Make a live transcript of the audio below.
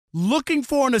Looking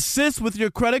for an assist with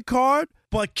your credit card,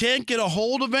 but can't get a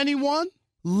hold of anyone?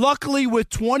 Luckily, with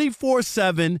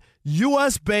 24/7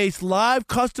 U.S.-based live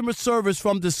customer service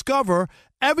from Discover,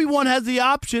 everyone has the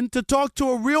option to talk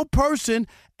to a real person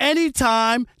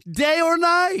anytime, day or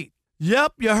night.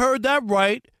 Yep, you heard that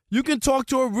right. You can talk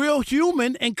to a real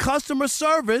human in customer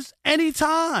service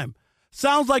anytime.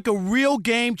 Sounds like a real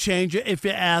game changer if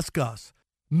you ask us.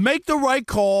 Make the right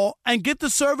call and get the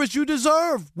service you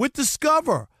deserve with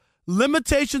Discover.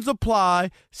 Limitations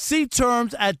apply. See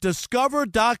terms at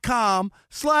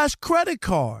discover.com/credit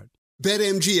card.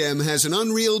 BetMGM has an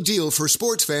unreal deal for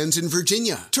sports fans in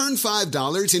Virginia. Turn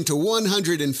 $5 into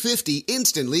 $150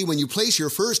 instantly when you place your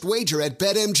first wager at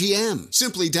BetMGM.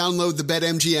 Simply download the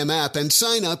BetMGM app and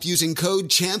sign up using code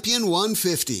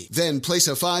Champion150. Then place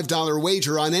a $5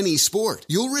 wager on any sport.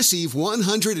 You'll receive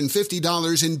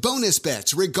 $150 in bonus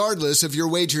bets regardless of your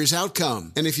wager's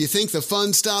outcome. And if you think the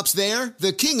fun stops there,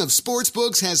 the King of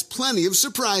Sportsbooks has plenty of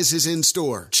surprises in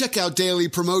store. Check out daily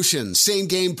promotions,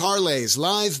 same-game parlays,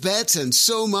 live bets, and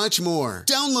so much more.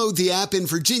 Download the app in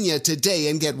Virginia today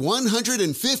and get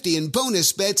 $150 in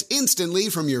bonus bets instantly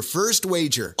from your first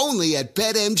wager. Only at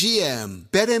BetMGM.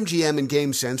 BetMGM and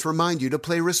GameSense remind you to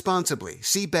play responsibly.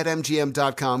 See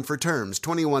BetMGM.com for terms.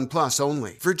 21 plus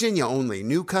only. Virginia only.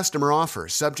 New customer offer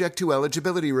subject to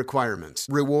eligibility requirements.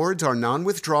 Rewards are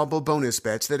non-withdrawable bonus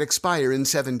bets that expire in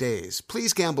 7 days.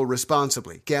 Please gamble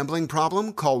responsibly. Gambling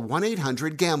problem? Call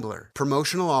 1-800-GAMBLER.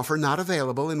 Promotional offer not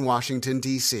available in Washington,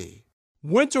 D.C.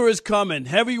 Winter is coming.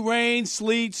 Heavy rain,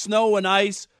 sleet, snow, and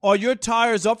ice. Are your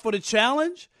tires up for the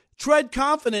challenge? Tread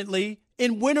confidently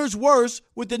in winter's worst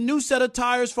with the new set of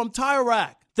tires from Tire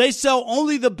Rack. They sell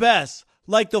only the best,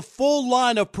 like the full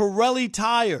line of Pirelli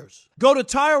tires. Go to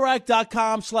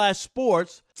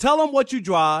TireRack.com/sports. Tell them what you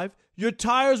drive. Your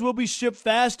tires will be shipped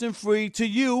fast and free to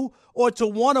you or to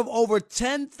one of over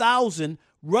 10,000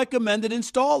 recommended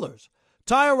installers.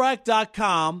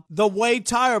 TireRack.com, the way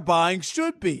tire buying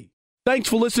should be. Thanks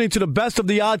for listening to the Best of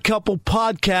the Odd Couple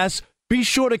podcast. Be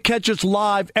sure to catch us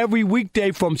live every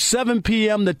weekday from 7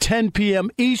 p.m. to 10 p.m.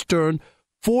 Eastern,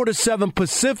 4 to 7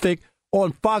 Pacific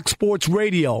on Fox Sports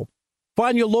Radio.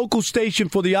 Find your local station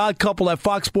for The Odd Couple at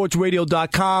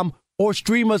foxsportsradio.com or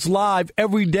stream us live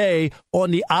every day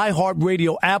on the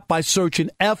iHeartRadio app by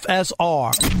searching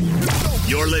FSR.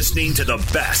 You're listening to the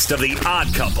Best of the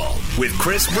Odd Couple with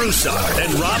Chris Broussard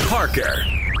and Rob Parker.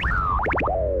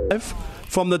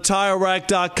 From the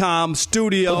TireRack.com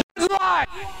studio.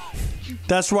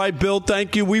 That's right, Bill.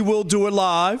 Thank you. We will do it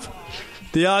live.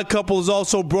 The Odd Couple is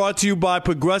also brought to you by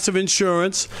Progressive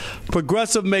Insurance.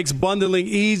 Progressive makes bundling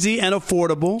easy and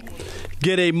affordable.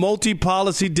 Get a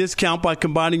multi-policy discount by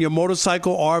combining your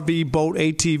motorcycle, RV, boat,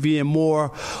 ATV, and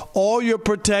more. All your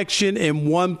protection in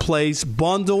one place.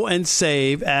 Bundle and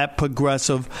save at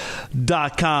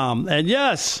Progressive.com. And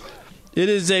yes, it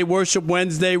is a Worship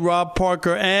Wednesday. Rob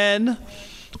Parker and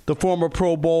the former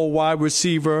Pro Bowl wide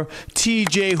receiver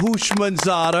TJ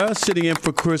Houshmandzadeh sitting in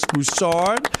for Chris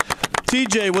Broussard.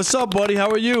 TJ, what's up, buddy? How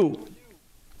are you?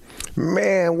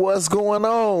 Man, what's going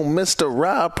on, Mr.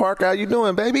 Rob Parker? How you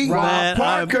doing, baby? Rob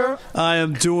Parker. I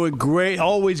am doing great.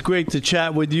 Always great to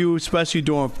chat with you, especially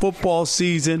during football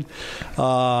season.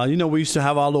 We used to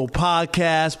have our little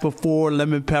podcast before,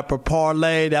 Lemon Pepper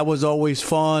Parlay. That was always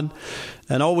fun.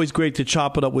 And always great to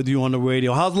chop it up with you on the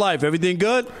radio. How's life? Everything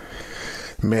good?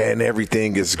 Man,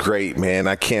 everything is great, man.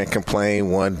 I can't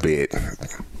complain one bit.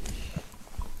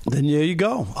 Then there you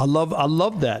go. I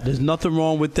love that. There's nothing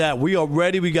wrong with that. We are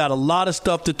ready. We got a lot of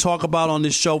stuff to talk about on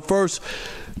this show. First,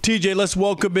 TJ, let's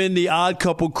welcome in the Odd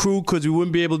Couple crew because we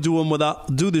wouldn't be able to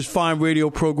do this fine radio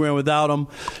program without them.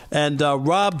 And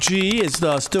Rob G is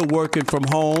still working from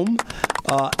home.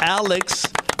 Alex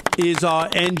is our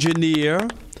engineer.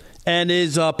 And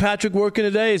is Patrick working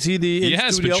today? Is he the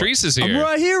in studio? Patrice is here. I'm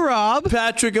right here, Rob.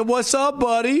 Patrick, and what's up,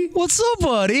 buddy? What's up,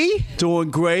 buddy?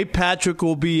 Doing great. Patrick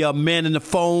will be manning the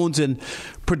phones and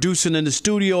producing in the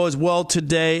studio as well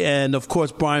today. And, of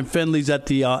course, Brian Finley's at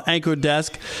the anchor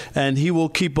desk, and he will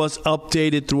keep us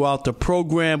updated throughout the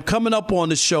program. Coming up on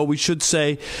the show, we should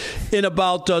say, in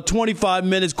about 25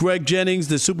 minutes, Greg Jennings,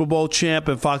 the Super Bowl champ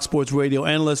and Fox Sports Radio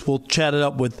analyst, will chat it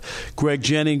up with Greg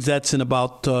Jennings. That's in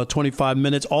about 25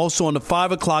 minutes. Also on the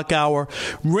 5 o'clock hour,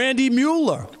 Randy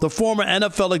Mueller, the former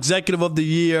NFL Executive of the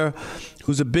Year,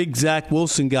 who's a big Zach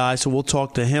Wilson guy, so we'll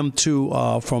talk to him too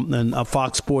from a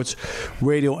Fox Sports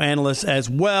Radio analyst as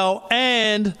well.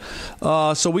 And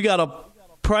so we got a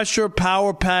pressure,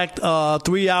 power-packed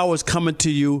 3 hours coming to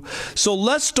you. So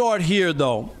let's start here,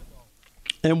 though.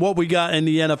 and what we got in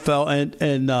the NFL.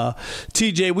 And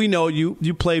TJ, we know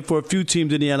you played for a few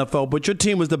teams in the NFL, but your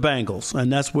team was the Bengals,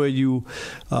 and that's where you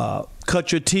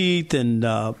cut your teeth and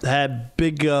had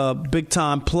big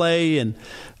time play and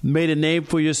made a name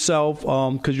for yourself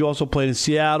because you also played in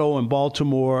Seattle and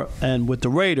Baltimore and with the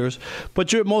Raiders.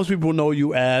 But most people know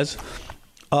you as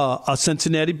a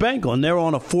Cincinnati Bengal, and they're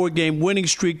on a 4-game winning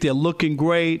streak. They're looking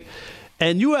great.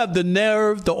 And you have the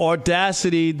nerve, the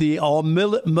audacity, the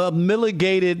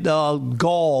mitigated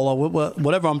gall, or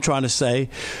whatever I'm trying to say.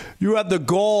 You have the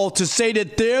gall to say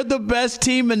that they're the best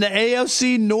team in the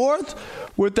AFC North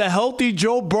with a healthy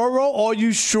Joe Burrow. Are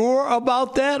you sure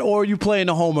about that, or are you playing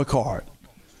the homer card?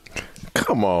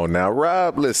 Come on now,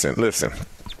 Rob. Listen.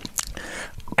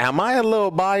 Am I a little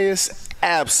biased?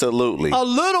 Absolutely. A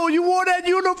little. You wore that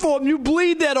uniform. You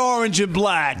bleed that orange and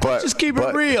black. Just keep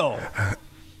it real.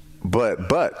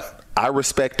 But I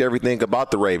respect everything about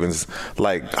the Ravens,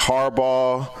 like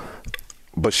Harbaugh,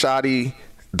 Bisciotti,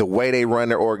 the way they run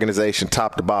their organization,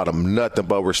 top to bottom, nothing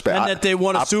but respect. And that they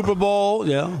won a Super Bowl,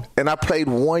 yeah. And I played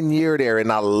 1 year there,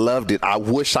 and I loved it. I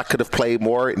wish I could have played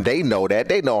more, and they know that.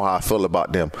 They know how I feel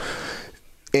about them.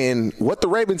 And what the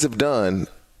Ravens have done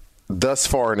thus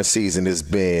far in the season has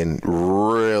been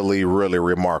really, really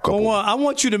remarkable. Well, I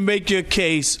want you to make your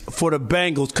case for the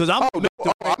Bengals because I'm going to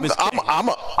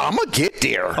get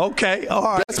there. Okay, all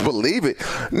right. Let's believe it.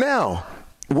 Now,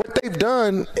 what they've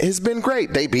done has been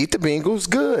great. They beat the Bengals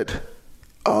good.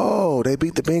 Oh, they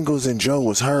beat the Bengals and Joe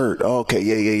was hurt. Okay,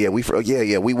 yeah.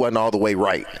 We wasn't all the way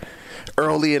right.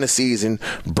 Early in the season,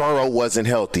 Burrow wasn't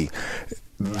healthy.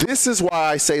 This is why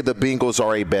I say the Bengals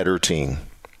are a better team.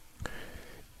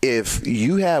 If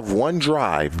you have one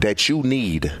drive that you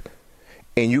need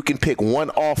and you can pick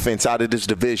one offense out of this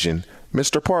division,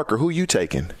 Mr. Parker, who you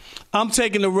taking? I'm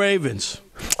taking the Ravens.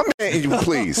 Man,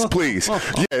 please.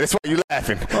 Yeah, that's why you're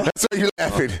laughing. Yeah,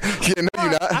 no,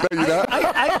 you're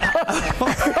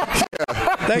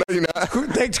not.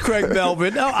 Thanks, Craig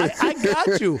Melvin. No, I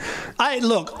got you.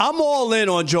 Look, I'm all in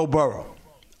on Joe Burrow.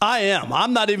 I am.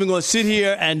 I'm not even going to sit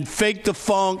here and fake the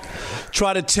funk,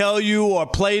 try to tell you or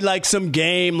play like some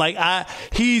game.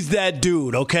 He's that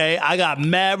dude, okay? I got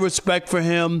mad respect for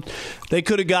him. They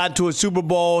could have gotten to a Super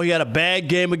Bowl. He had a bad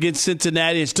game against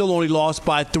Cincinnati and still only lost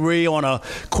by 3 on a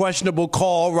questionable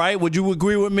call, right? Would you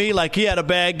agree with me? He had a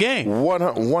bad game.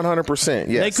 100%,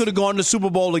 yes. They could have gone to the Super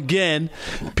Bowl again.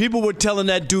 People were telling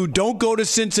that dude, don't go to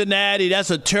Cincinnati. That's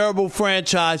a terrible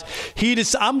franchise.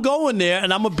 I'm going there,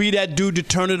 and I'm going to be that dude to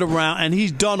turn it around, and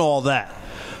he's done all that.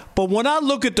 But when I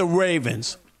look at the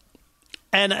Ravens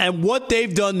and what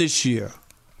they've done this year,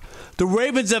 the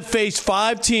Ravens have faced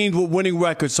 5 teams with winning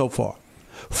records so far.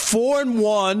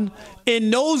 4-1 in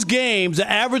those games. The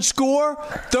average score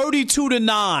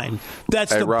 32-9.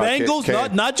 That's the Rob,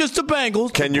 Bengals, not just the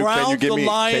Bengals. The Browns, the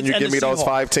Lions, and the Seahawks. Can you give me those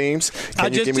 5 teams?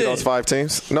 Can you give me those 5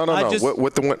 teams? No.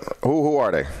 Who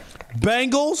are they?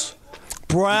 Bengals,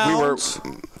 Browns,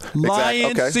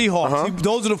 Lions, Seahawks. Uh-huh.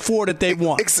 Those are the 4 that they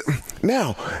won.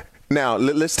 Now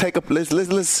let's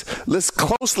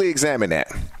closely examine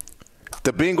that.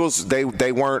 The Bengals,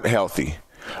 they weren't healthy.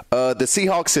 The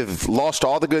Seahawks have lost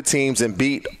all the good teams and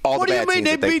beat all the bad teams. What do you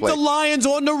mean? They beat the Lions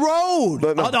on the road.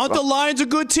 Aren't the Lions a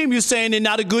good team? You're saying they're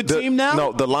not a good team now?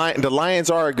 No, the Lions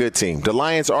are a good team. The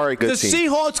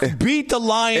Seahawks beat the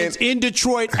Lions in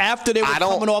Detroit after they were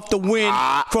coming off the win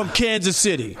from Kansas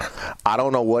City. I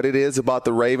don't know what it is about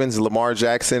the Ravens, Lamar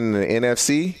Jackson, and the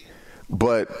NFC,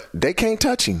 but they can't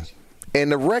touch him.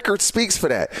 And the record speaks for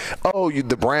that.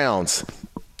 The Browns.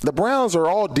 The Browns are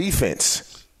all defense.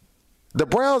 The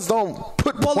Browns don't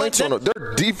put points on them.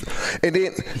 They're deep. And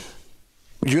then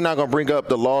you're not going to bring up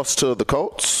the loss to the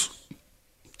Colts?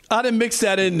 I didn't mix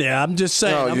that in there. I'm just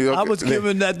saying. I was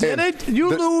giving that.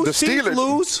 Lose. Teams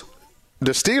lose.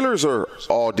 The Steelers are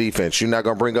all defense. You're not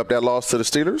going to bring up that loss to the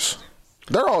Steelers?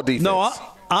 They're all defense. No,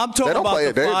 I'm talking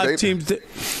about the 5 teams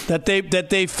that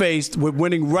they faced with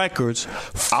winning records.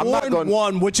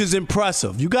 4-1, which is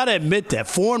impressive. You got to admit that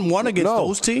 4-1 against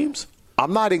those teams.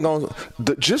 I'm not even going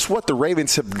to – just what the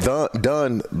Ravens have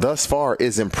done thus far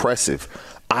is impressive.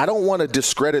 I don't want to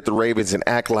discredit the Ravens and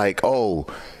act like,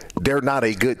 they're not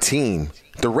a good team.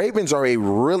 The Ravens are a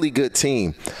really good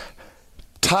team.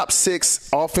 Top 6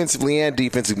 offensively and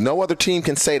defensively. No other team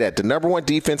can say that. The number 1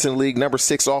 defense in the league, number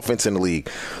 6 offense in the league.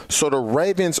 So the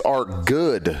Ravens are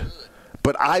good.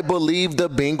 But I believe the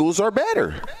Bengals are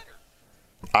better.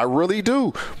 I really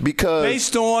do, because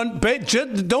based on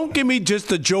don't give me just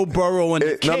the Joe Burrow and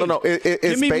the cake. No. It's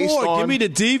give me based more. on. Give me the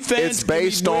defense. It's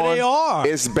based on where they are.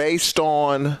 It's based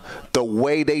on the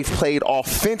way they've played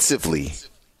offensively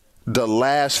the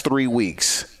last 3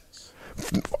 weeks.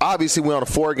 Obviously, we're on a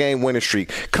 4-game winning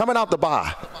streak. Coming out the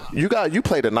bye, you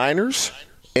play the Niners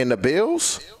and the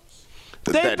Bills.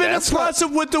 They've been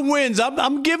impressive with the wins.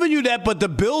 I'm giving you that, but the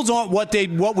Bills aren't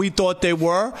what we thought they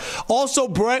were. Also,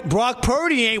 Brock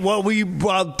Purdy ain't what we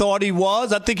thought he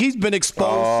was. I think he's been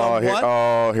exposed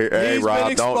somewhat. Hey,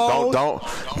 Rob,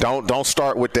 don't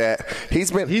start with that.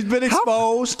 He's been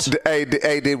exposed. Hey,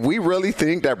 did we really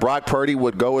think that Brock Purdy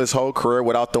would go his whole career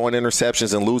without throwing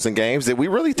interceptions and losing games? Did we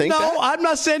really think that? No, I'm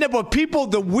not saying that, but people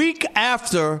the week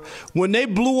after when they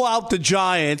blew out the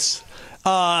Giants.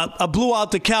 Blew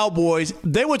out the Cowboys.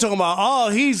 They were talking about,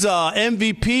 he's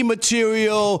MVP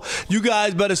material. You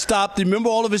guys better stop. Remember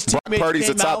all of his teammates. Brock Purdy's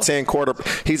He's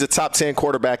a top 10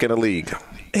 quarterback in the league.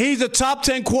 He's a top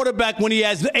 10 quarterback when he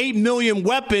has 8 million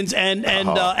weapons and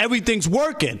everything's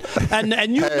working.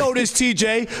 And you know this,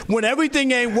 TJ, when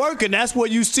everything ain't working, that's what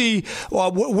you see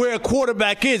where a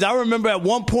quarterback is. I remember at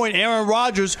one point Aaron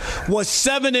Rodgers was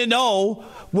 7-0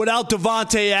 without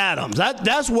Devontae Adams.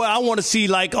 That's what I want to see.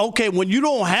 Like, okay, when you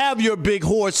don't have your big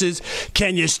horses,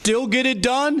 can you still get it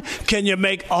done? Can you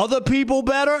make other people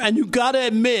better? And you got to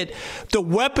admit the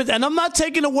weapons. And I'm not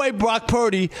taking away Brock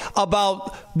Purdy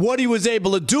about what he was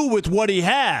able to do with what he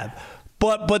had.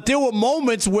 But there were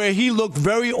moments where he looked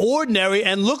very ordinary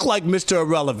and looked like Mr.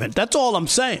 Irrelevant. That's all I'm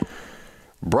saying.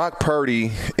 Brock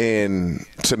Purdy,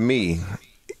 to me,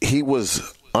 he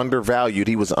was undervalued.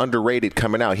 He was underrated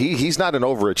coming out. He's not an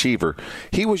overachiever.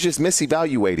 He was just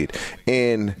misevaluated.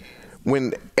 And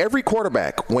when every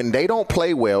quarterback, when they don't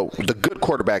play well, the good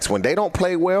quarterbacks, when they don't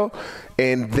play well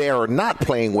and they're not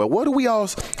playing well, what do we all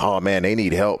say? Oh, man, they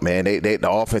need help, man. The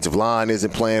offensive line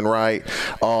isn't playing right.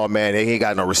 Oh, man, they ain't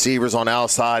got no receivers on the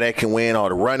outside that can win. Or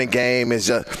the running game is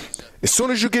just – as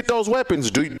soon as you get those weapons,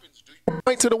 do you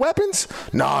point to the weapons?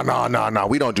 No,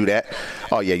 we don't do that.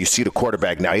 Oh, yeah, you see the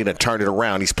quarterback now. He done turned it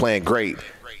around. He's playing great.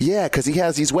 Yeah, because he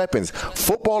has these weapons.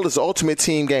 Football is the ultimate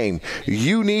team game.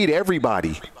 You need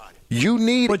everybody. You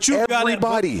need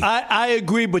everybody. I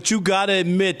agree, but you got to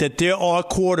admit that there are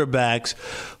quarterbacks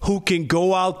who can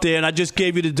go out there, and I just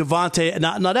gave you the Devontae.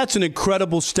 Now that's an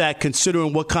incredible stat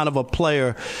considering what kind of a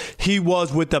player he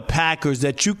was with the Packers,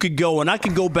 that you could go, and I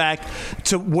could go back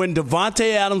to when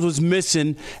Devontae Adams was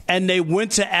missing, and they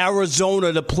went to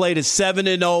Arizona to play the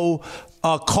 7-0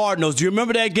 Cardinals. Do you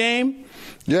remember that game?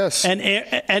 Yes.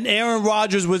 And Aaron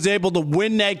Rodgers was able to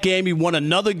win that game. He won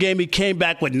another game. He came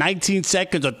back with 19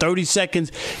 seconds or 30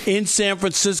 seconds in San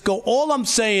Francisco. All I'm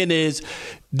saying is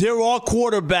there are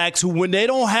quarterbacks who, when they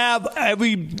don't have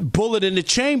every bullet in the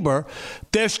chamber,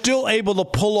 they're still able to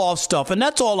pull off stuff. And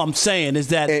that's all I'm saying is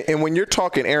that. And when you're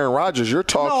talking Aaron Rodgers, you're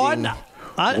talking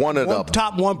one of the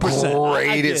top 1%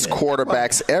 greatest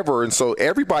quarterbacks ever, and so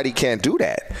everybody can't do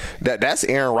that. That's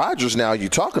Aaron Rodgers now you're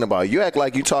talking about. You act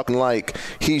like you're talking like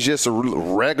he's just a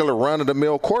regular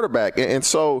run-of-the-mill quarterback, and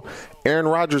so Aaron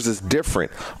Rodgers is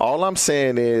different. All I'm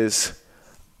saying is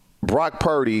Brock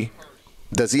Purdy,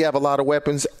 does he have a lot of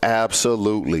weapons?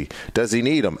 Absolutely. Does he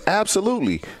need them?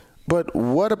 Absolutely. But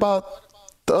what about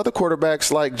the other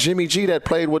quarterbacks like Jimmy G that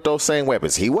played with those same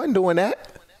weapons? He wasn't doing that.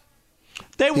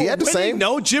 They were winning. Same.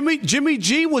 No, Jimmy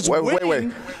G was winning.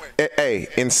 Wait. Hey,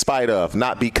 in spite of,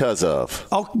 not because of.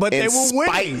 Oh, but they were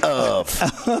winning.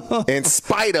 In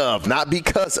spite of, not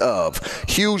because of.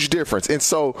 Huge difference. And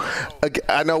so,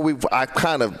 I know I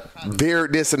kind of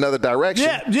veered this another direction.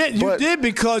 Yeah, you did,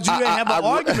 because you didn't have an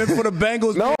argument for the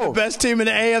Bengals being the best team in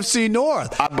the AFC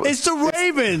North. It's the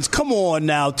Ravens. Come on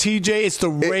now, TJ. It's the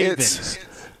Ravens.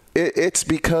 It's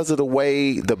because of the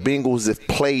way the Bengals have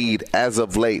played as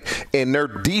of late, and their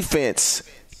defense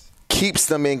keeps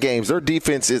them in games. Their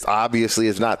defense is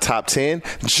not top 10,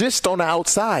 just on the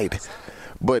outside.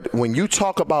 But when you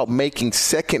talk about making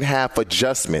second half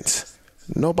adjustments,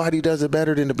 nobody does it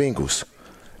better than the Bengals.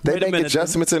 They make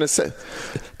adjustments in a set.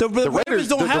 The Ravens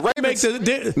don't have to make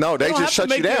they just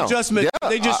shut you down.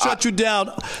 They just shut you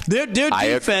down. Their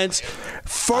defense,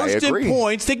 first in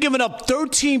points, they're giving up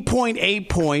 13.8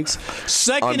 points.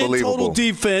 Second in total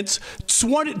defense,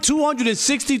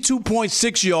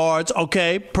 262.6 yards,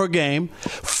 per game.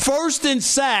 First in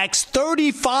sacks,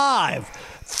 35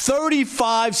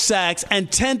 sacks, and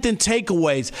 10th in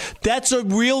takeaways. That's a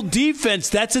real defense.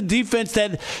 That's a defense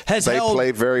that has held. They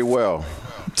played very well.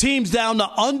 Teams down to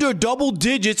under double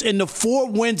digits in the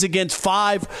 4 wins against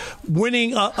 5 winning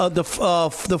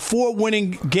the 4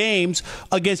 winning games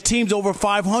against teams over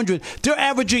 500. They're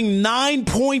averaging 9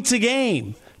 points a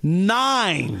game.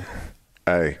 9.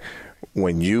 Hey,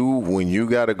 when you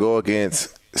got to go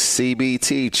against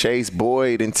CBT, Chase,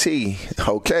 Boyd, and T,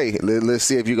 okay, let's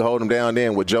see if you can hold them down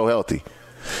then with Joe healthy.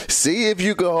 See if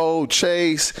you can hold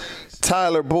Chase,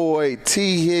 Tyler Boyd,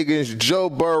 T. Higgins, Joe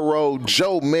Burrow,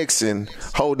 Joe Mixon.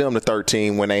 Hold them to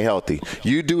 13 when they healthy.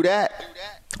 You do that,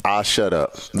 I'll shut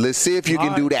up. Let's see if you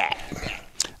can do that.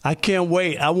 I can't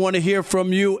wait. I want to hear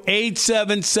from you.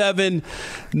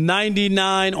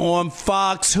 877-99 on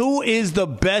Fox. Who is the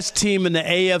best team in the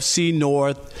AFC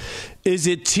North? Is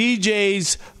it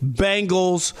TJ's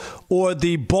Bengals or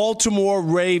the Baltimore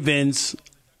Ravens?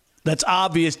 That's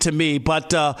obvious to me,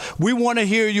 but we want to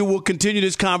hear you. We'll continue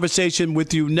this conversation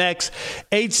with you next.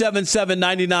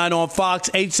 877-99 on Fox,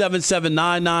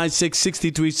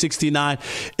 877-996-6369.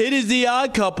 It is The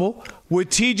Odd Couple with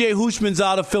TJ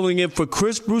Houshmandzadeh filling in for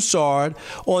Chris Broussard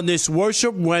on this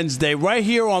Worship Wednesday right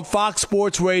here on Fox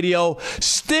Sports Radio.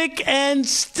 Stick and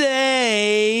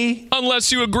stay.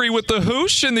 Unless you agree with the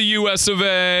Hoosh in the US of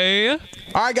A.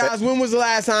 All right, guys, when was the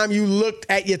last time you looked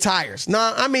at your tires?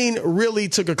 Really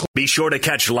took a... Be sure to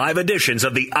catch live editions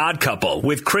of The Odd Couple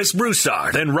with Chris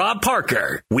Broussard and Rob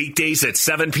Parker. Weekdays at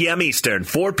 7 p.m. Eastern,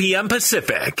 4 p.m.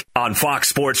 Pacific on Fox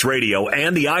Sports Radio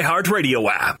and the iHeartRadio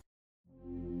app.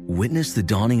 Witness the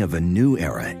dawning of a new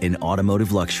era in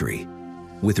automotive luxury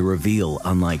with a reveal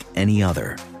unlike any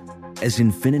other as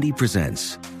Infiniti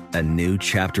presents a new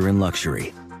chapter in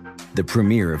luxury, the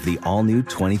premiere of the all-new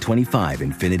 2025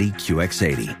 Infiniti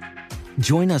QX80.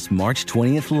 Join us March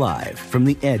 20th live from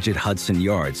the Edge at Hudson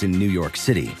Yards in New York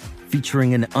City,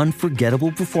 featuring an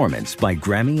unforgettable performance by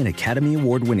Grammy and Academy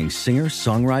Award-winning singer,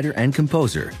 songwriter, and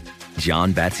composer,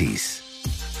 Jon Batiste.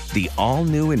 The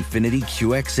all-new Infiniti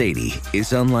QX80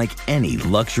 is unlike any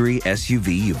luxury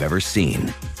SUV you've ever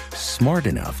seen. Smart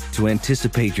enough to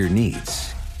anticipate your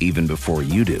needs, even before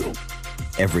you do.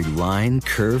 Every line,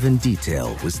 curve, and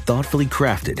detail was thoughtfully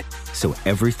crafted, so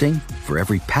everything for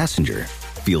every passenger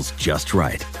feels just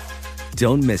right.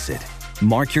 Don't miss it.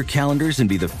 Mark your calendars and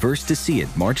be the first to see it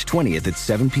March 20th at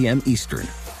 7 p.m. Eastern,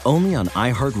 only on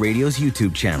iHeartRadio's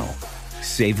YouTube channel.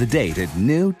 Save the date at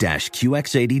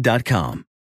new-QX80.com.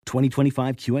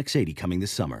 2025 QX80 coming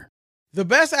this summer. The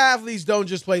best athletes don't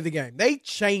just play the game. They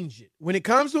change it. When it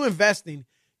comes to investing,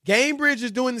 GameBridge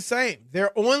is doing the same.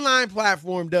 Their online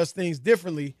platform does things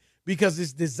differently because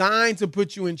it's designed to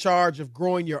put you in charge of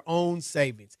growing your own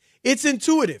savings. It's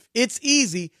intuitive, it's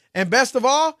easy, and best of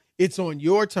all, it's on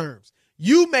your terms.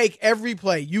 You make every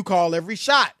play, you call every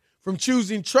shot, from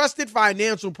choosing trusted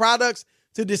financial products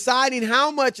to deciding how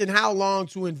much and how long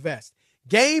to invest.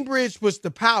 GameBridge puts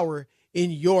the power in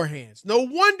your hands. No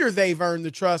wonder they've earned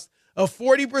the trust of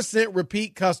 40%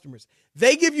 repeat customers.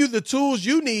 They give you the tools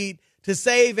you need to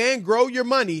save and grow your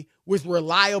money with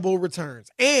reliable returns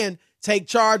and take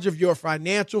charge of your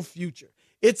financial future.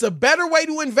 It's a better way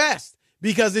to invest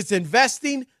because it's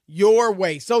investing your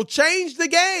way. So change the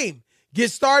game.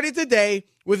 Get started today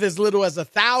with as little as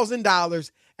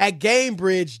 $1,000 at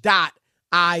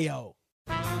GameBridge.io.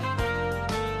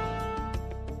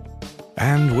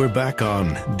 And we're back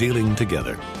on Dealing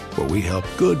Together, where we help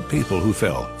good people who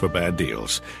fell for bad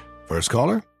deals. First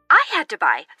caller? I had to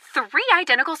buy 3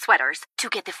 identical sweaters to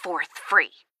get the 4th free.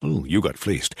 Ooh, you got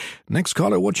fleeced. Next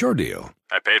caller, what's your deal?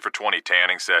 I paid for 20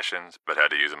 tanning sessions, but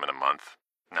had to use them in a month.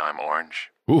 Now I'm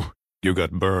orange. Ooh, you got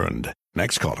burned.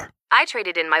 Next caller. I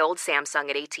traded in my old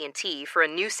Samsung at AT&T for a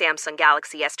new Samsung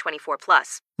Galaxy S24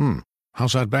 Plus.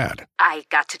 How's that bad? I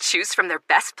got to choose from their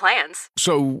best plans.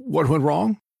 So, what went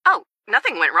wrong? Oh,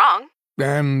 nothing went wrong.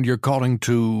 And you're calling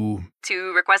to...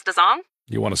 To request a song?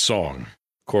 You want a song.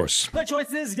 Of course. The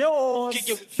choice is yours.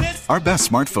 Our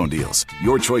best smartphone deals.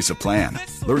 Your choice of plan.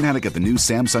 Learn how to get the new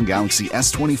Samsung Galaxy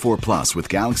S24 Plus with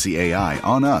Galaxy AI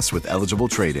on us with eligible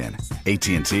trade-in.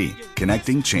 AT&T.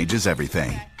 Connecting changes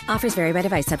everything. Offers vary by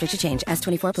device. Subject to change.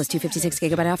 S24 plus 256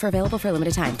 gigabyte offer available for a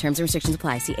limited time. Terms and restrictions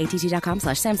apply. See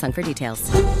att.com/Samsung for details.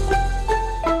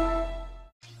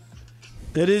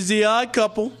 It is The Odd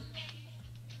Couple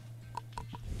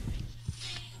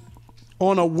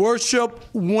on a Worship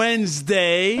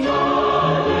Wednesday,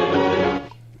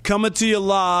 coming to you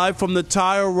live from the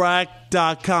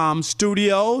TireRack.com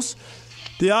studios.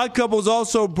 The Odd Couple is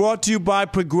also brought to you by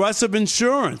Progressive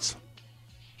Insurance.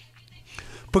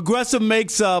 Progressive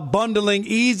makes bundling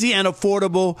easy and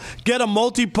affordable. Get a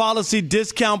multi-policy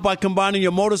discount by combining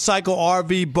your motorcycle,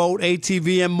 RV, boat,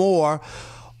 ATV, and more.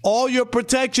 All your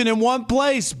protection in one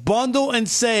place. Bundle and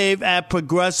save at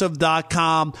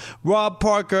Progressive.com. Rob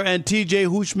Parker and TJ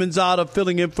Houshmandzadeh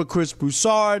filling in for Chris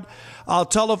Broussard. Our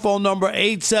telephone number,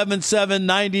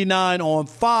 877-99 on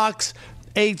Fox,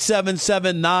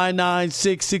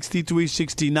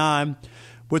 877-996-6369.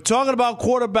 We're talking about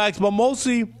quarterbacks, but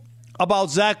mostly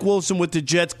about Zach Wilson with the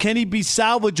Jets. Can he be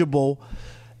salvageable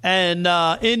and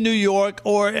in New York,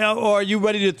 or are you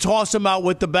ready to toss him out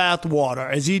with the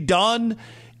bathwater? Is he done?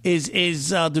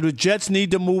 do the Jets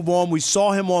need to move on? We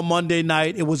saw him on Monday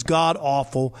night. It was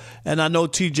god-awful. And I know,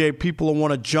 TJ, people will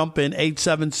want to jump in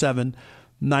 877-99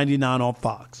 on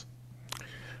Fox.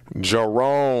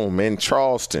 Jerome in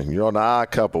Charleston. You're on the Odd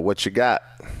Couple. What you got?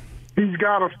 He's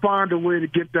got to find a way to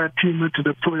get that team into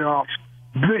the playoffs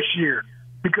this year.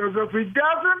 Because if he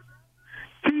doesn't,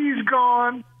 he's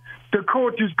gone, the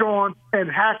coach is gone, and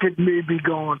Hackett may be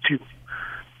gone too.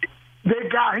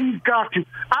 He's got to.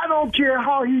 I don't care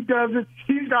how he does it.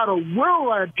 He's got a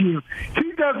will at team.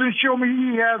 He doesn't show me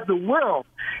he has the will.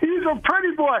 He's a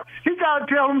pretty boy. He got to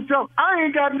tell himself, I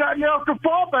ain't got nothing else to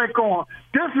fall back on.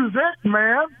 This is it,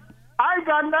 man. I ain't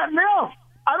got nothing else.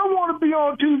 I don't want to be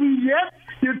on TV yet.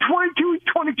 You're 22,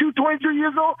 23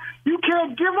 years old. You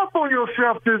can't give up on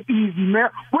yourself this easy, man.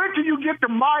 Wait till you get to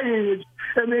my age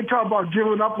and then talk about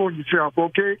giving up on yourself,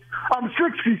 okay? I'm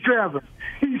 67.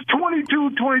 He's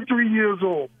 22, 23 years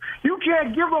old. You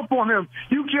can't give up on him.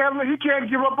 He can't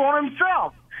give up on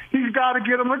himself. He's got to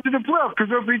get him into the playoffs,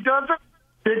 because if he doesn't,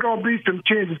 there are going to be some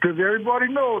changes, because everybody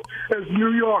knows it's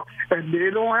New York, and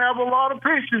they don't have a lot of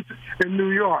patience in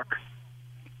New York.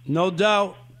 No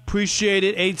doubt. Appreciate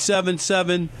it.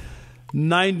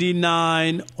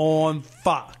 877-99 on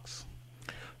Fox.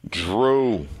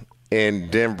 Drew in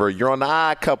Denver. You're on the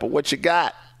Odd Couple. What you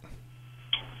got?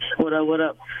 What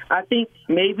up? I think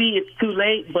maybe it's too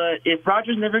late, but if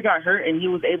Rodgers never got hurt and he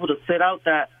was able to sit out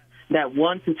that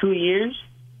 1 to 2 years,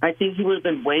 I think he would have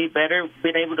been way better,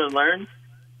 been able to learn.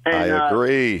 And, I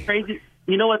agree. Crazy.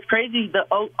 You know what's crazy?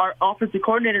 Our offensive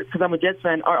coordinator, because I'm a Jets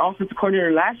fan, our offensive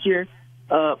coordinator last year,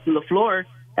 LaFleur,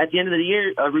 at the end of the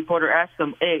year, a reporter asked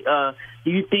him, "Hey,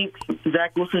 do you think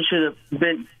Zach Wilson should have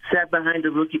been sat behind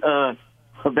a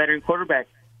veteran quarterback?"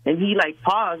 And he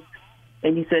paused,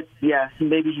 and he said, "Yeah,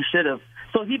 maybe he should have."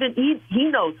 So he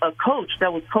knows a coach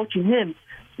that was coaching him.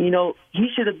 He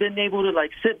should have been able to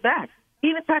sit back.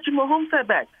 Even Patrick Mahomes sat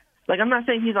back. I'm not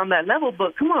saying he's on that level,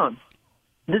 but come on,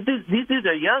 these dudes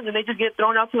are young and they just get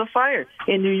thrown out to the fire.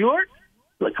 In New York,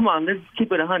 come on, let's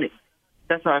keep it 100.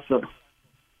 That's how I feel.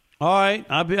 All right,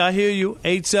 I hear you.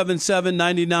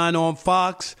 877-99 on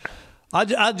Fox.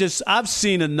 I've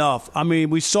seen enough. I mean,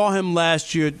 we saw him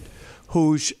last year,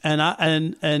 Hoosh,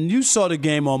 and you saw the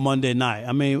game on Monday night.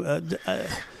 I mean,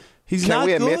 he's not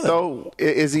good. Can we admit, though,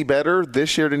 is he better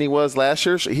this year than he was last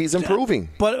year? He's improving.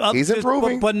 He's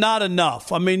improving. But not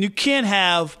enough. I mean, you can't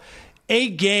have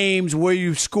 8 games where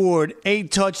you've scored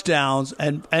 8 touchdowns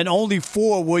and only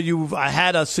 4 where you've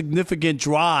had a significant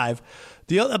drive.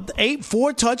 The other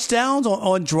 4 touchdowns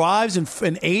on drives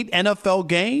in 8 NFL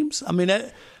games. I mean,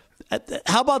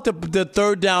 how about the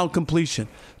third down completion?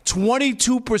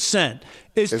 22%.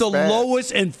 It's the bad.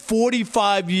 Lowest in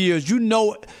 45 years.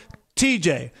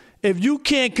 TJ, if you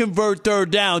can't convert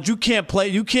third downs, you can't play.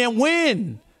 You can't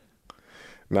win.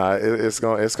 Nah, it's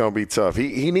gonna be tough.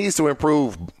 He needs to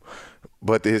improve.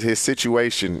 But his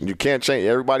situation, you can't change.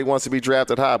 Everybody wants to be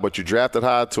drafted high, but you drafted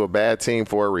high to a bad team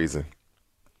for a reason.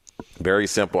 Very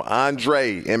simple.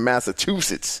 Andre in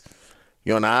Massachusetts.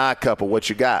 You're on the Odd Couple. What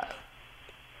you got?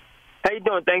 How you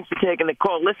doing? Thanks for taking the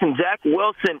call. Listen, Zach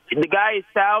Wilson, the guy is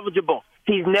salvageable.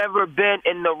 He's never been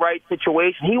in the right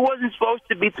situation. He wasn't supposed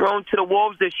to be thrown to the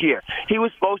wolves this year. He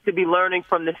was supposed to be learning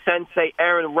from the sensei,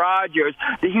 Aaron Rodgers.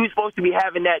 He was supposed to be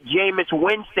having that Jameis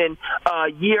Winston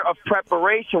year of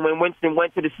preparation when Winston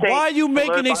went to the Saints. Why are you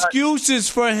making excuses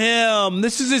for him?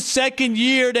 This is his second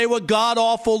year. They were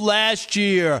god-awful last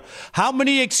year. How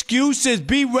many excuses?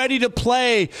 Be ready to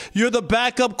play. You're the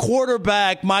backup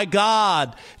quarterback. My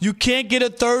God. You can't get a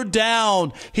third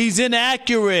down. He's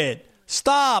inaccurate.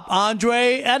 Stop,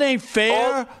 Andre. That ain't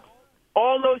fair.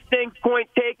 All those things, point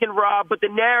taken, Rob, but the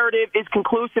narrative is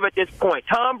conclusive at this point.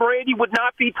 Tom Brady would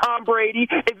not be Tom Brady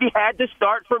if he had to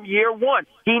start from year one.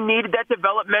 He needed that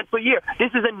developmental year.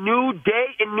 This is a new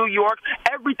day in New York.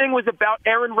 Everything was about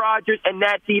Aaron Rodgers and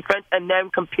that defense and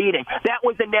them competing. That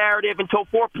was the narrative until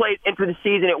 4 plays into the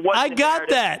season. It wasn't. I got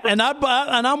that, and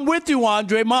I'm with you,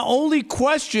 Andre. My only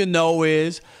question, though,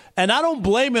 is, and I don't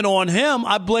blame it on him,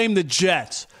 I blame the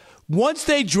Jets. Once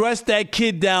they dressed that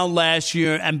kid down last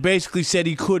year and basically said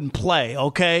he couldn't play,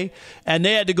 okay, and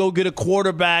they had to go get a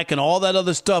quarterback and all that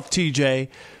other stuff, TJ,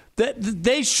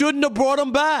 they shouldn't have brought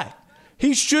him back.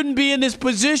 He shouldn't be in this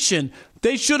position.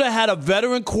 They should have had a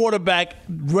veteran quarterback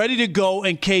ready to go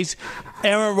in case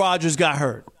Aaron Rodgers got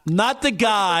hurt. Not the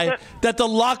guy that the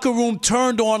locker room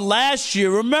turned on last year.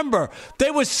 Remember,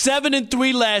 they were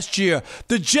 7-3 last year.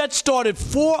 The Jets started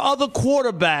 4 other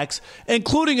quarterbacks,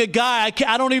 including a guy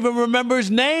I don't even remember his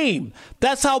name.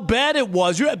 That's how bad it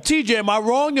was. TJ, am I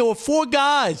wrong? There were 4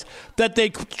 guys that they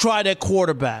tried at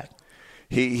quarterback.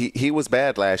 He was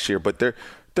bad last year, but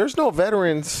there's no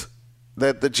veterans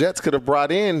that the Jets could have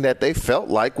brought in that they felt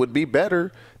like would be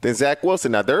better than Zach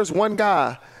Wilson. Now, there's one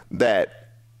guy that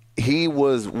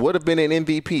would have been an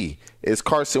MVP is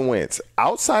Carson Wentz.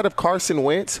 Outside of Carson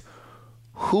Wentz,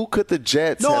 who could the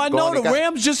Jets have gone? No, I know. The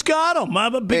Rams just got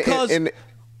him because and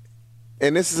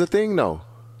this is the thing, though.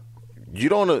 You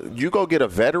go get a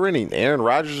veteran and Aaron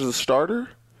Rodgers is a starter?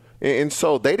 And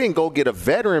so they didn't go get a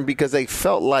veteran because they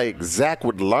felt like Zach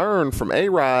would learn from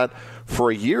A-Rod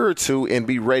for a year or two and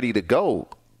be ready to go.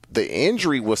 The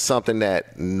injury was something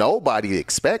that nobody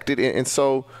expected, and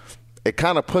so it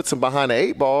kind of puts him behind the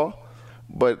 8 ball.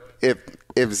 But if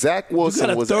Zach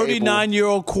Wilson was a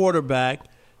 39-year-old quarterback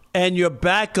and your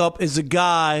backup is a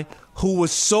guy who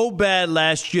was so bad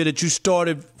last year that you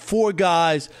started 4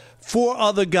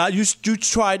 other guys, you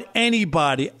tried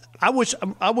anybody. I wish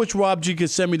Rob G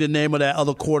could send me the name of that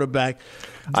other quarterback.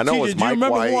 I know it's Mike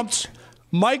White.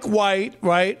 Mike White,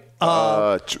 right?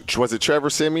 Was it Trevor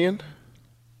Siemian?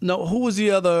 No, who was the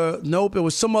other? Nope, it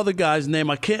was some other guy's name.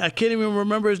 I can't even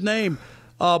remember his name.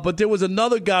 But there was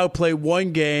another guy who played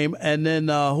one game, and then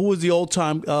who was the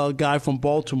old-time guy from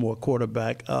Baltimore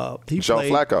quarterback? Joe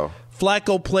Flacco.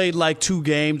 Flacco played like 2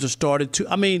 games or started 2.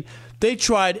 I mean, they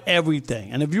tried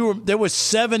everything, and there were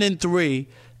 7-3.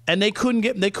 And they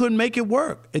couldn't make it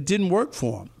work. It didn't work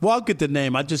for them. Well, I'll get the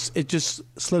name. It just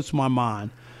slips my mind.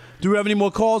 Do we have any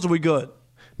more calls? Or are we good?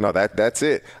 No, that's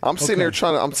it. I'm sitting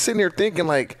here thinking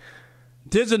like,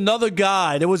 there's another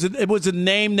guy. It was a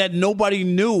name that nobody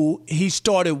knew. He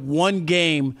started 1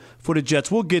 game for the Jets.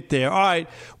 We'll get there. All right,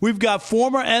 we've got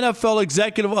former NFL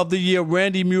Executive of the Year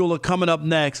Randy Mueller coming up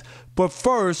next. But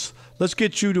first, let's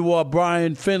get you to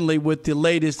Brian Finley with the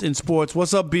latest in sports.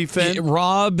 What's up, B-Fin?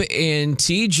 Rob and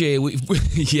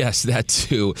TJ, yes, that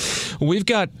too. We've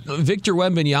got Victor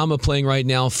Wembanyama playing right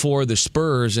now for the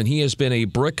Spurs, and he has been a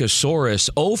brickosaurus,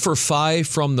 0 for 5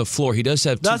 from the floor. He does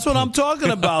have That's what I'm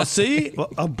talking about, see?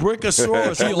 A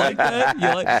brickosaurus. You like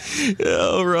that?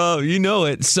 Oh, Rob, you know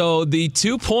it. So the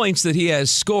 2 points that he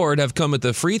has scored have come at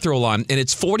the free throw line, and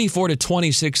it's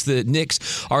 44-26. The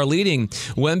Knicks are leading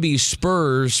Wemby's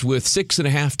Spurs with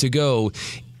 6.5 to go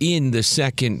in the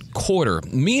second quarter.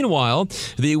 Meanwhile,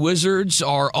 the Wizards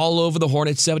are all over the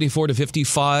Hornets,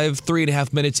 74-55,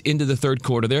 3.5 minutes into the third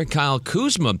quarter there. Kyle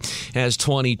Kuzma has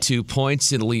 22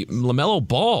 points, and LaMelo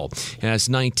Ball has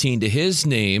 19 to his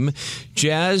name.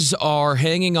 Jazz are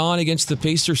hanging on against the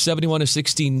Pacers,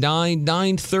 71-69,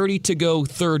 9:30 to go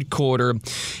third quarter,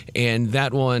 and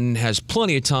that one has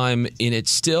plenty of time in it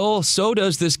still. So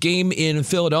does this game in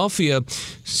Philadelphia,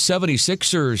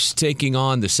 76ers taking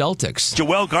on the Celtics.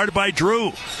 Joel guarded by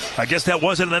Drew. I guess that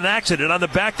wasn't an accident. On the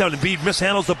back down, Embiid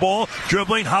mishandles the ball,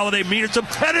 dribbling. Holiday meters him,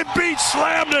 and Embiid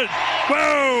slammed it.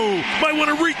 Whoa! Might want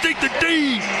to rethink the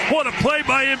D. What a play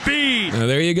by Embiid.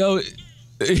 There you go.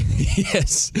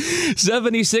 Yes.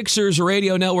 76ers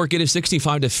radio network, it is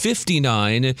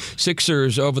 65-59.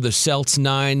 Sixers over the Celts,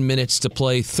 9 minutes to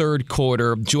play, third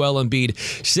quarter. Joel Embiid,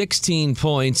 16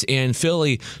 points, and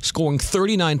Philly scoring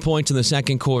 39 points in the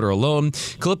second quarter alone.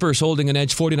 Clippers holding an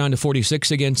edge 49-46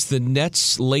 against the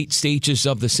Nets, late stages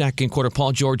of the second quarter.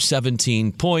 Paul George,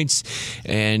 17 points.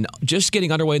 And just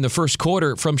getting underway in the first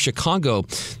quarter from Chicago,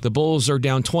 the Bulls are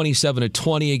down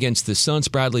 27-20 against the Suns.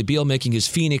 Bradley Beal making his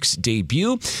Phoenix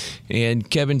debut. And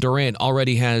Kevin Durant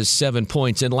already has 7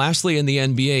 points. And lastly, in the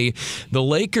NBA, the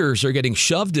Lakers are getting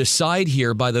shoved aside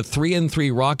here by the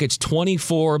 3-3 Rockets,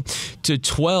 24-12.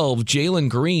 Jalen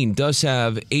Green does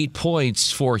have 8 points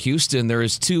for Houston. There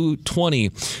is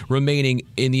 2:20 remaining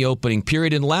in the opening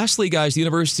period. And lastly, guys, the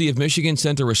University of Michigan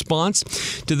sent a response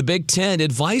to the Big Ten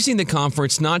advising the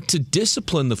conference not to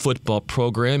discipline the football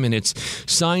program in its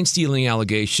sign-stealing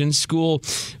allegations. School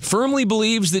firmly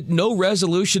believes that no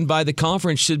resolution by the conference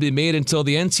should be made until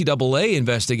the NCAA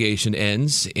investigation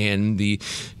ends, and the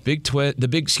Big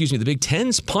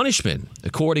Ten's punishment,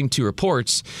 according to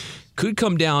reports, could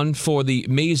come down for the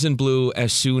Maize and Blue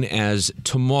as soon as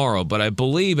tomorrow. But I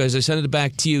believe, as I send it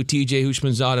back to you, TJ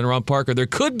Houshmandzadeh and Rob Parker, there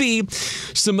could be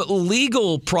some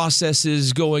legal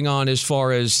processes going on as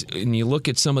far as, and you look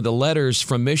at some of the letters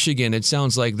from Michigan, it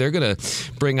sounds like they're going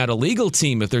to bring out a legal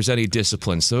team if there's any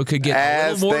discipline. So it could get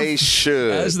as they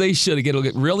should. It'll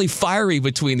get really fiery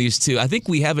between these two. I think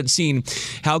we haven't seen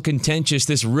how contentious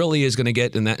this really is going to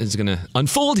get, and that is going to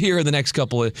unfold here in the next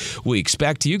couple of weeks.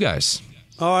 Back to you guys.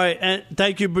 All right, and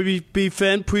thank you,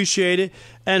 B-Fin. Appreciate it.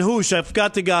 And Hoosh, I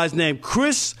forgot the guy's name.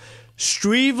 Chris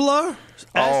Streveler.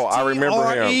 Oh, I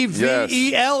remember him. Streveler.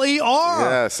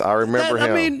 Yes, I remember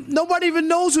him. I mean, nobody even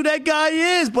knows who that guy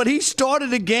is, but he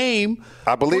started a game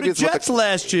I believe for the Jets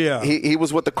last year. He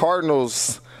was with the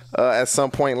Cardinals at some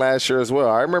point last year as well.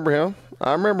 I remember him.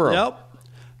 Yep.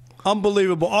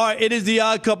 Unbelievable. All right, it is the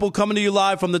Odd Couple coming to you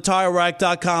live from the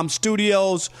TireRack.com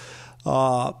studios.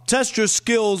 Test your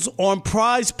skills on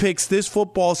Prize Picks this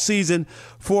football season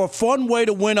for a fun way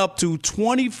to win up to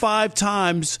 25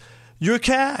 times your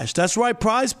cash. That's right,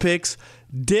 Prize Picks,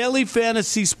 daily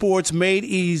fantasy sports made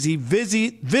easy.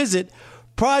 Visit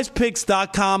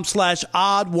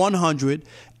prizepicks.com/odd100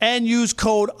 and use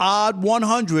code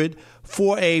ODD100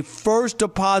 for a first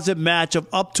deposit match of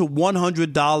up to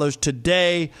 $100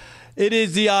 today. It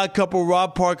is the Odd Couple,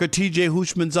 Rob Parker, TJ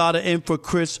Houshmandzadeh in for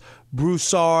Chris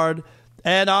Broussard.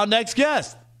 And our next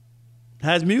guest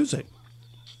has music.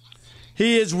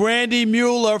 He is Randy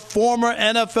Mueller, former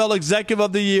NFL Executive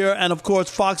of the Year and, of course,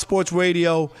 Fox Sports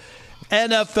Radio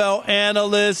NFL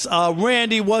analyst.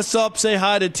 Randy, what's up? Say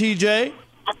hi to TJ.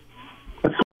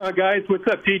 Guys, what's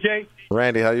up, TJ?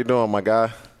 Randy, how you doing, my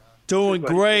guy? Doing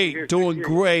great, doing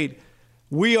great.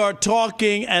 We are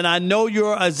talking, and I know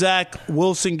you're a Zach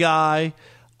Wilson guy.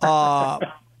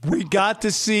 We got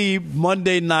to see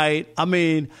Monday night. I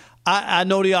mean, I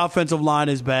know the offensive line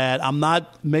is bad. I'm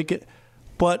not making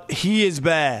 – but he is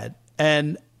bad.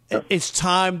 And it's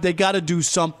time. They got to do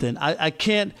something. I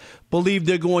can't believe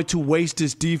they're going to waste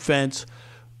this defense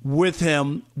with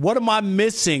him. What am I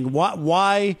missing?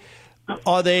 Why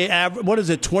are they what is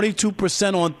it,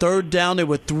 22% on third down? They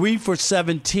were 3 for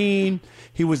 17.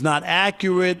 He was not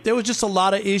accurate. There was just a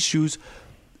lot of issues.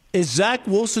 Is Zach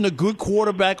Wilson a good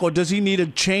quarterback, or does he need a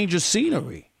change of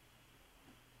scenery?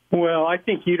 Well, I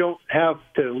think you don't have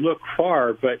to look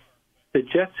far, but the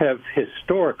Jets have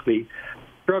historically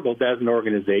struggled as an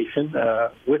organization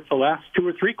with the last 2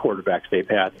 or 3 quarterbacks they've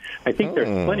had. I think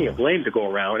there's plenty of blame to go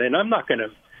around, and I'm not going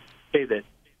to say that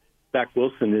Zach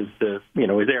Wilson is is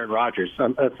Aaron Rodgers.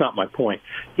 That's not my point.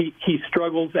 He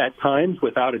struggles at times,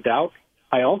 without a doubt.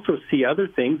 I also see other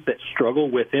things that struggle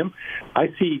with him.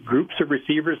 I see groups of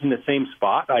receivers in the same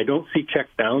spot. I don't see check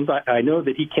downs. I know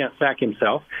that he can't sack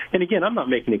himself. And again, I'm not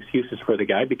making excuses for the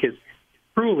guy because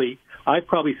truly, I've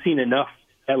probably seen enough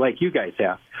like you guys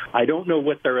have. I don't know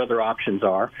what their other options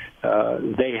are.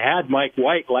 They had Mike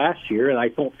White last year, and I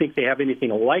don't think they have anything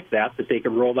like that they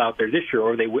could roll out there this year,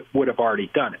 or they would have already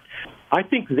done it. I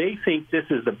think they think this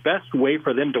is the best way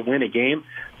for them to win a game,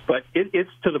 but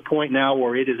it's to the point now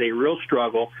where it is a real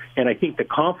struggle, and I think the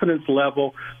confidence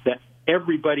level that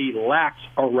everybody lacks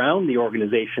around the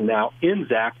organization now in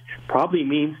Zach probably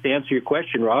means, to answer your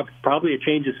question, Rob, probably a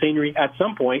change of scenery at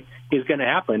some point is going to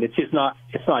happen. It's just not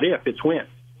if, it's when.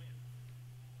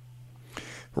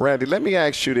 Randy, let me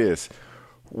ask you this.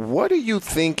 What do you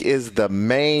think is the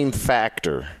main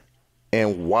factor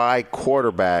in why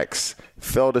quarterbacks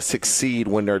fail to succeed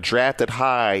when they're drafted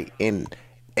high in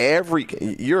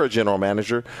you're a general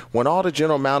manager, when all the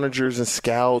general managers and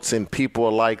scouts and people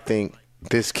alike think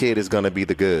this kid is going to be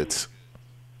the goods?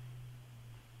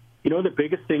 The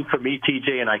biggest thing for me,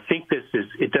 TJ, and I think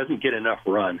it doesn't get enough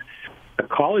run. The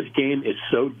college game is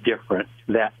so different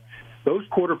that those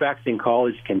quarterbacks in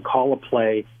college can call a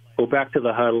play, go back to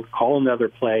the huddle, call another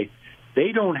play.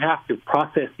 They don't have to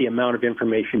process the amount of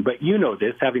information, but you know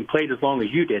this, having played as long as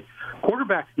you did.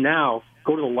 Quarterbacks now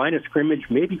go to the line of scrimmage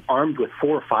maybe armed with 4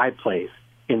 or 5 plays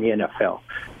in the NFL.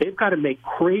 They've got to make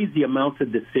crazy amounts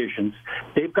of decisions.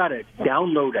 They've got to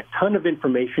download a ton of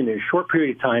information in a short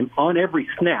period of time on every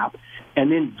snap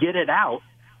and then get it out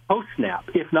post-snap,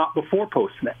 if not before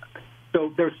post-snap.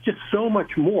 So there's just so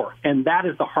much more, and that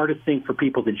is the hardest thing for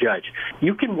people to judge.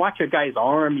 You can watch a guy's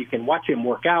arm, you can watch him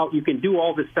work out, you can do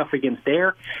all this stuff against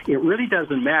air. It really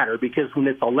doesn't matter because when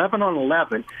it's 11 on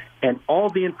 11 and all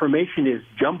the information is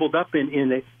jumbled up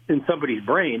in somebody's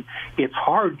brain, it's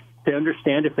hard to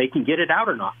understand if they can get it out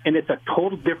or not. And it's a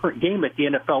total different game at the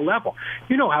NFL level.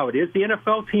 You know how it is. The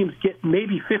NFL teams get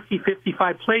maybe 50,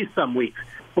 55 plays some weeks.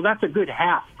 Well, that's a good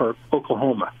half for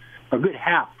Oklahoma, a good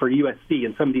half for USC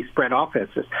and some of these spread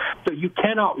offenses. So you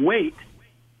cannot wait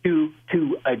to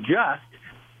adjust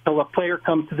till a player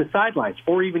comes to the sidelines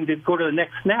or even to go to the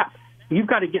next snap. You've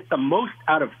got to get the most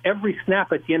out of every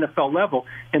snap at the NFL level,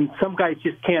 and some guys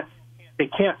just can't.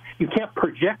 You can't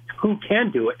project who can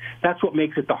do it. That's what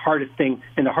makes it the hardest thing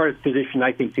and the hardest position,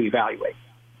 I think, to evaluate.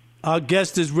 Our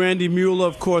guest is Randy Mueller,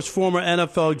 of course, former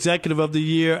NFL Executive of the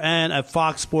Year and at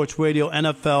Fox Sports Radio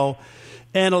NFL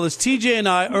analyst. TJ and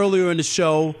I, earlier in the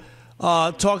show,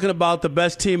 talking about the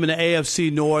best team in the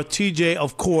AFC North. TJ,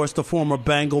 of course, the former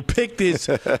Bengal, picked his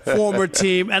former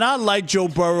team. And I like Joe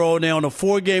Burrow. They're on a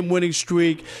 4-game winning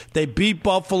streak. They beat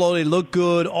Buffalo. They look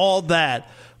good, all that.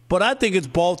 But I think it's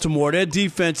Baltimore. Their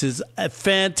defense is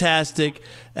fantastic,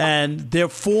 and they're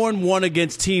 4-1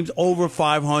 against teams over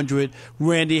 500.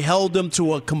 Randy held them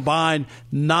to a combined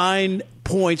 9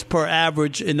 points per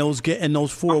average in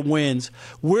those 4 wins.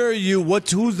 Where are you?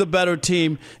 Who's the better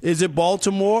team? Is it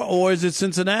Baltimore or is it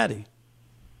Cincinnati?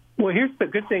 Well, here's the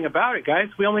good thing about it, guys.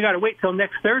 We only got to wait till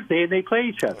next Thursday and they play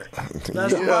each other.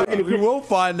 That's right. We will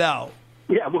find out.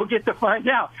 Yeah, we'll get to find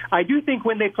out. I do think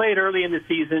when they played early in the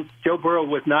season, Joe Burrow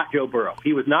was not Joe Burrow.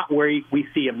 He was not where we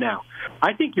see him now.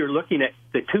 I think you're looking at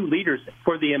the 2 leaders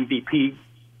for the MVP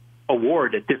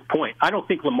award at this point. I don't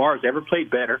think Lamar's ever played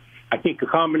better. I think a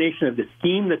combination of the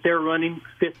scheme that they're running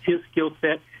fits his skill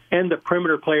set, and the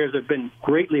perimeter players have been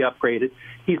greatly upgraded.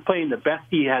 He's playing the best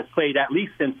he has played, at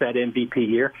least since that MVP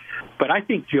year. But I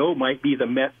think Joe might be the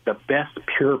best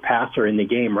pure passer in the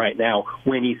game right now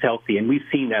when he's healthy, and we've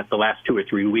seen that the last 2 or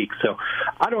 3 weeks. So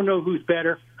I don't know who's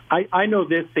better. I know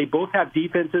this. They both have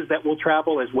defenses that will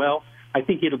travel as well. I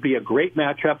think it'll be a great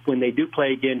matchup when they do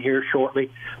play again here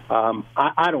shortly.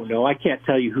 I don't know. I can't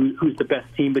tell you who's the best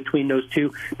team between those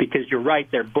two, because you're right.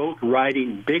 They're both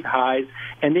riding big highs,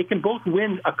 and they can both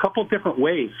win a couple different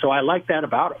ways. So I like that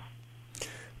about them.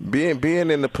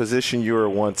 Being in the position you were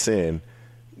once in,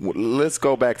 let's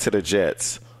go back to the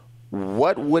Jets.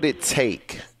 What would it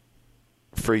take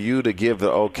for you to give the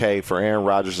okay for Aaron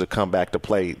Rodgers to come back to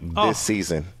play this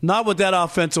season? Not with that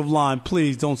offensive line.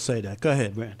 Please don't say that. Go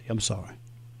ahead, Randy. I'm sorry.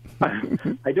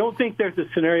 I don't think there's a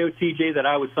scenario, TJ, that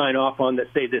I would sign off on that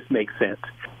say this makes sense.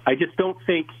 I just don't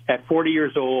think at 40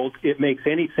 years old it makes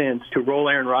any sense to roll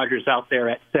Aaron Rodgers out there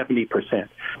at 70%.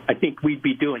 I think we'd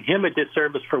be doing him a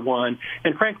disservice for one.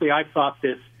 And frankly, I thought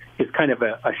this is kind of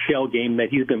a shell game that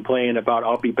he's been playing about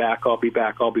I'll be back, I'll be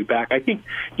back, I'll be back. I think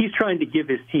he's trying to give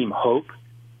his team hope.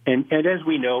 And as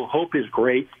we know, hope is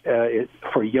great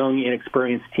for young,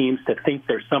 inexperienced teams to think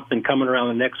there's something coming around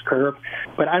the next curve.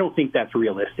 But I don't think that's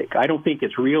realistic. I don't think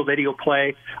it's real that he'll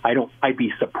play. I'd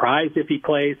be surprised if he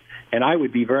plays, and I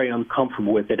would be very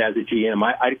uncomfortable with it as a GM.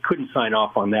 I couldn't sign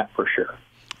off on that for sure.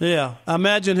 Yeah,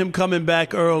 imagine him coming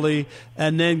back early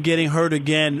and then getting hurt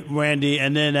again, Randy,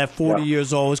 and then at 40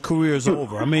 years old, his career is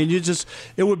over. I mean,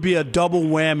 it would be a double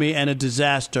whammy and a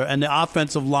disaster, and the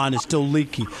offensive line is still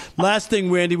leaky. Last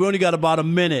thing, Randy, we only got about a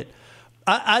minute.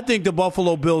 I think the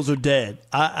Buffalo Bills are dead.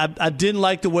 I didn't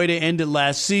like the way they ended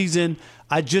last season.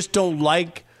 I just don't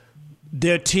like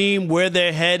their team, where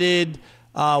they're headed.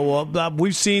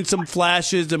 We've seen some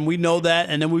flashes, and we know that,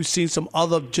 and then we've seen some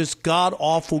other just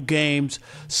god-awful games.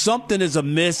 Something is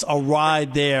amiss, a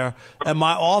ride there. Am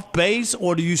I off base,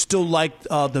 or do you still like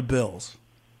the Bills?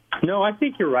 No, I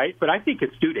think you're right, but I think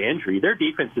it's due to injury. Their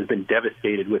defense has been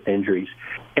devastated with injuries,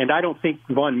 and I don't think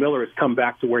Von Miller has come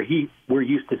back to where we're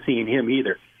used to seeing him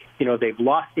either. You know, they've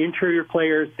lost interior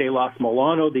players. They lost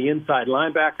Milano, the inside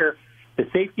linebacker. The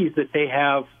safeties that they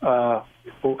have,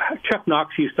 Chuck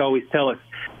Knox used to always tell us,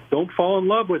 don't fall in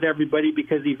love with everybody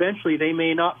because eventually they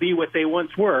may not be what they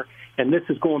once were. And this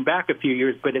is going back a few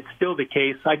years, but it's still the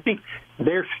case. I think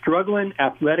they're struggling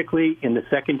athletically in the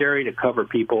secondary to cover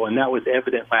people, and that was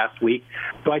evident last week.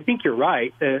 So I think you're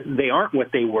right. They aren't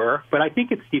what they were, but I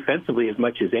think it's defensively as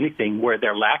much as anything where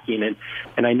they're lacking.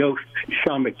 And I know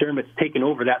Sean McDermott's taken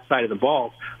over that side of the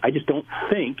ball. I just don't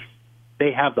think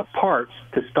they have the parts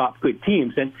to stop good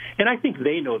teams. And I think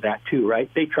they know that too, right?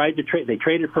 They tried to trade. They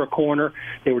traded for a corner.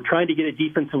 They were trying to get a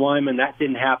defensive lineman. That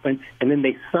didn't happen. And then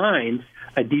they signed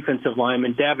a defensive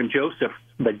lineman, Davin Joseph,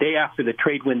 the day after the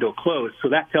trade window closed. So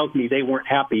that tells me they weren't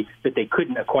happy that they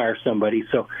couldn't acquire somebody.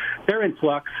 So they're in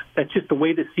flux. That's just the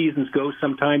way the seasons go.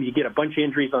 Sometimes you get a bunch of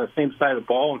injuries on the same side of the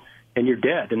ball, and you're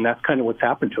dead. And that's kind of what's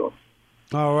happened to them.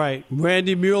 All right.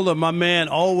 Randy Mueller, my man,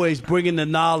 always bringing the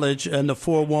knowledge and the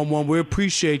 411. We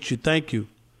appreciate you. Thank you.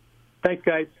 Thanks,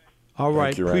 guys. All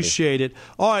right. Appreciate it.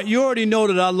 All right. You already know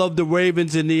that I love the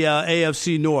Ravens in the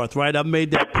AFC North, right? I've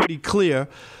made that pretty clear.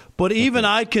 But even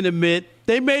I can admit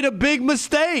they made a big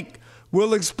mistake.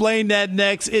 We'll explain that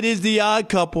next. It is the Odd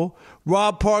Couple.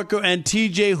 Rob Parker and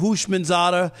TJ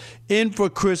Houshmandzadeh in for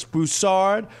Chris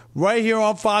Broussard right here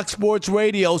on Fox Sports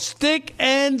Radio. Stick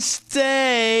and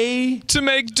stay. To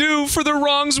make do for the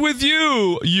wrongs with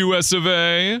you, US of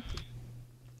A.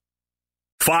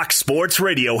 Fox Sports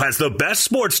Radio has the best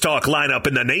sports talk lineup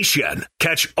in the nation.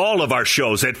 Catch all of our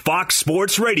shows at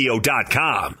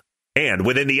foxsportsradio.com. And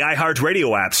within the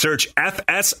iHeartRadio app, search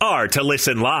FSR to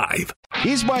listen live.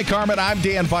 He's Mike Harmon. I'm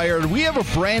Dan Byer. We have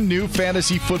a brand new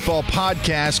fantasy football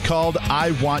podcast called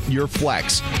I Want Your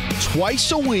Flex.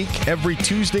 Twice a week, every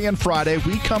Tuesday and Friday,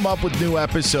 we come up with new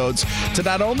episodes to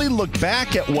not only look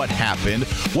back at what happened,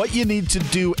 what you need to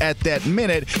do at that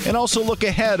minute, and also look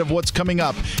ahead of what's coming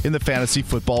up in the fantasy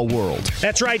football world.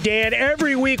 That's right, Dan.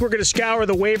 Every week, we're going to scour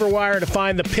the waiver wire to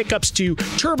find the pickups to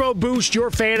turbo boost your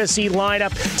fantasy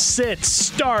lineup. Sits,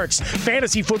 starts,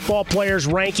 fantasy football players'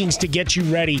 rankings to get you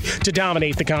ready to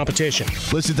dominate the competition.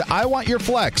 Listen to I Want Your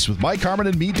Flex with Mike Harmon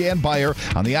and me, Dan Beyer,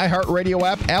 on the iHeartRadio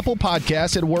app, Apple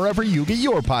Podcasts, and wherever you get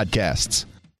your podcasts.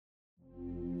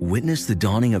 Witness the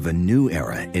dawning of a new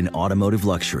era in automotive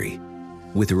luxury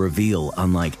with a reveal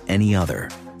unlike any other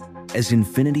as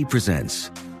Infiniti presents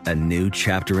a new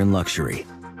chapter in luxury,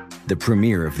 the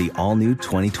premiere of the all-new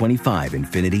 2025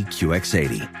 Infiniti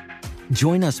QX80.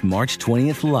 Join us March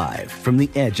 20th live from the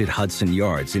Edge at Hudson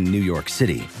Yards in New York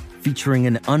City, featuring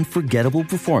an unforgettable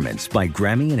performance by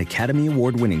Grammy and Academy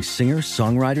Award-winning singer,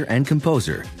 songwriter, and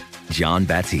composer, Jon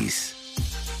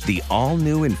Batiste. The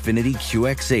all-new Infiniti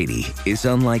QX80 is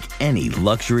unlike any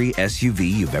luxury SUV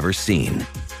you've ever seen.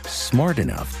 Smart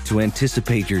enough to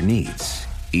anticipate your needs,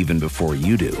 even before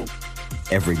you do.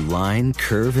 Every line,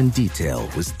 curve, and detail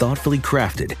was thoughtfully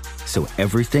crafted, so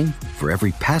everything for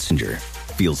every passenger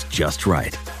feels just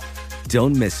right.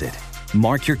 Don't miss it.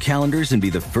 Mark your calendars and be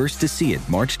the first to see it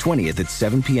March 20th at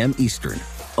 7 p.m. Eastern,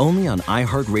 only on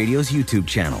iHeartRadio's YouTube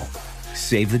channel.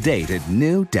 Save the date at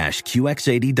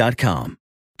new-QX80.com.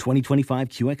 2025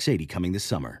 QX80 coming this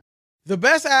summer. The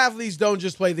best athletes don't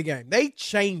just play the game. They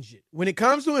change it. When it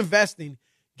comes to investing,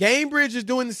 GameBridge is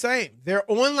doing the same. Their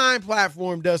online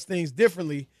platform does things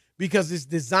differently because it's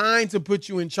designed to put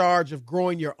you in charge of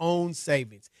growing your own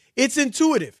savings. It's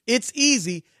intuitive, it's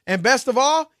easy, and best of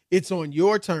all, it's on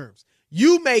your terms.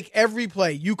 You make every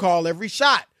play, you call every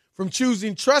shot, from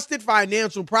choosing trusted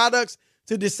financial products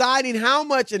to deciding how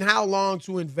much and how long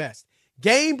to invest.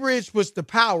 GameBridge puts the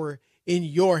power in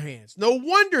your hands. No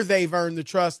wonder they've earned the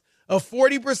trust of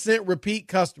 40% repeat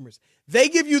customers. They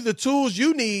give you the tools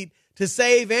you need to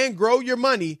save and grow your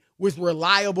money with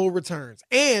reliable returns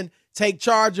and take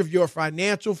charge of your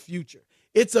financial future.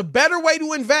 It's a better way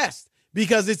to invest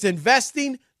because it's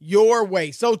investing your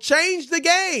way. So change the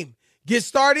game. Get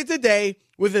started today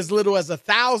with as little as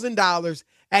 $1,000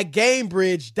 at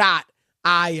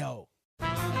GameBridge.io.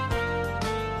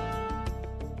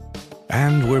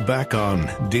 And we're back on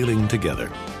Dealing Together,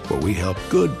 where we help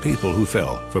good people who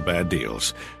fell for bad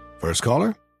deals. First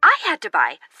caller? I had to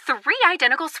buy 3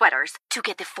 identical sweaters to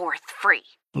get the 4th free.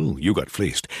 Ooh, you got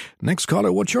fleeced. Next caller,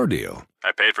 what's your deal?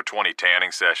 I paid for 20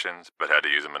 tanning sessions, but had to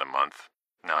use them in a month.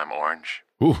 Now I'm orange.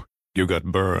 Ooh, you got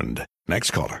burned.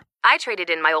 Next caller. I traded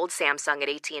in my old Samsung at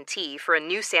AT&T for a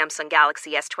new Samsung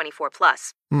Galaxy S24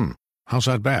 Plus. How's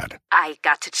that bad? I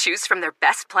got to choose from their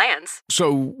best plans.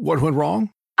 So, what went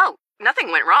wrong? Oh,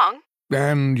 nothing went wrong.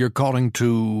 And you're calling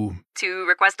to... To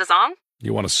request a song?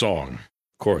 You want a song.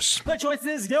 Of course. The choice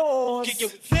is yours.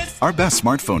 Our best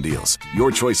smartphone deals.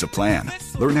 Your choice of plan.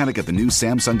 Learn how to get the new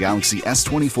Samsung Galaxy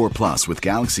S24 Plus with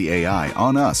Galaxy AI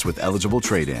on us with eligible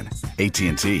trade-in.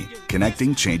 AT&T.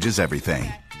 Connecting changes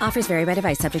everything. Offers vary by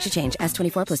device, subject to change.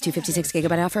 S24 plus 256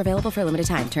 gigabyte offer available for a limited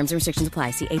time. Terms and restrictions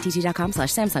apply. See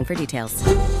att.com/Samsung for details.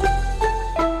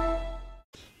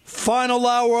 Final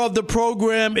hour of the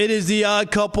program. It is the Odd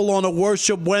Couple on a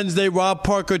Worship Wednesday. Rob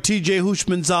Parker, TJ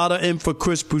Hushmanzada in for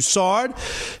Chris Broussard.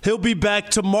 He'll be back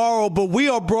tomorrow, but we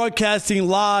are broadcasting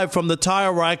live from the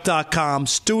TireRack.com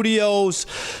studios.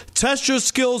 Test your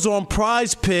skills on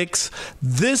Prize Picks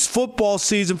this football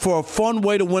season for a fun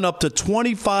way to win up to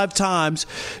 25 times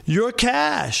your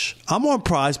cash. I'm on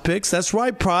Prize Picks. That's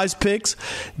right, Prize Picks.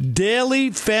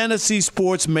 Daily fantasy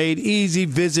sports made easy.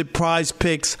 Visit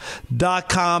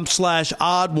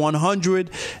prizepicks.com/odd100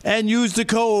 and use the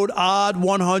code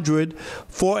odd100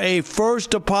 for a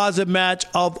first deposit match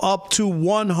of up to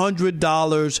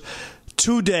 $100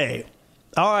 today.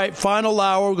 All right, final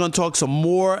hour. We're going to talk some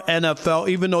more NFL,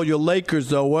 even though your Lakers,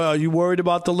 though. Well, are you worried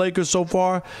about the Lakers so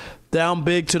far? Down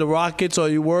big to the Rockets. Are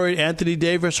you worried Anthony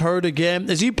Davis hurt again?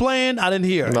 Is he playing? I didn't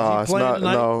hear. No, it's not.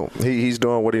 Tonight? No, he's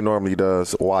doing what he normally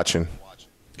does, watching.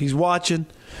 He's watching.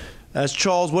 That's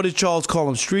Charles. What did Charles call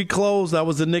him? Street clothes? That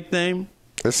was the nickname?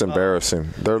 It's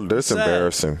embarrassing. It's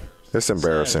embarrassing. It's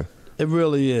embarrassing. It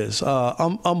really is.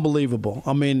 Unbelievable.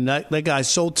 I mean, that guy's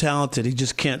so talented. He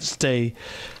just can't stay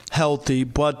healthy.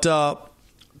 But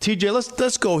TJ,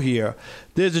 let's go here.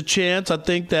 There's a chance, I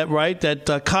think that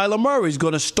Kyler Murray's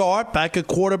going to start back at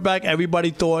quarterback.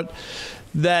 Everybody thought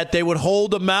that they would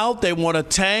hold him out. They want to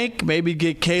tank, maybe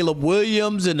get Caleb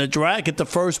Williams in the draft, get the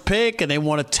first pick, and they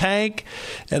want to tank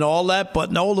and all that.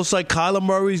 But no, it looks like Kyler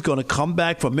Murray's going to come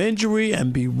back from injury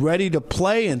and be ready to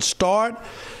play and start.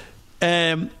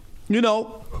 And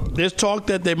there's talk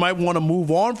that they might want to move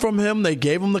on from him. They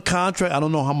gave him the contract. I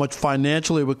don't know how much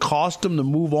financially it would cost him to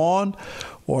move on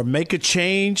or make a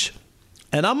change.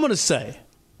 And I'm going to say,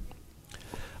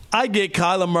 I get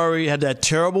Kyler Murray had that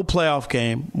terrible playoff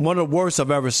game, one of the worst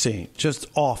I've ever seen, just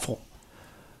awful.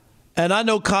 And I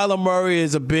know Kyler Murray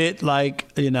is a bit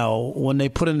like, when they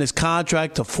put in this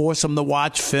contract to force him to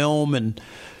watch film and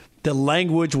the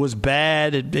language was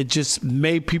bad. It just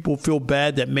made people feel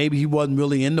bad that maybe he wasn't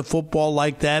really into football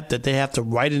like that they have to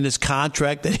write in his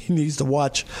contract that he needs to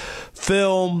watch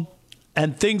film.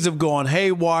 And things have gone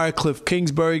haywire. Cliff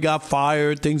Kingsbury got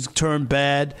fired. Things turned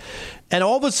bad. And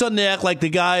all of a sudden they act like the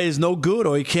guy is no good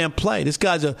or he can't play. This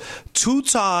guy's a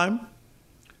 2-time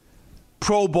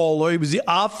Pro Bowler. He was the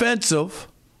offensive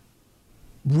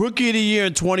Rookie of the Year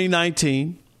in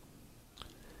 2019.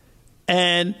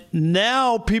 And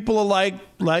now people are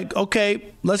like,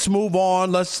 okay, let's move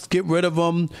on. Let's get rid of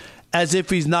him as if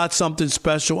he's not something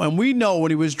special. And we know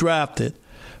when he was drafted,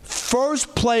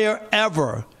 first player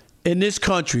ever in this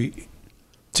country,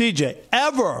 TJ,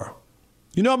 ever.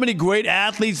 You know how many great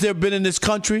athletes there have been in this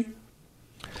country?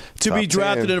 To be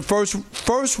drafted in the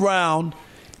first round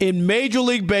in Major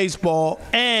League Baseball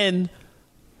and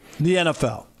the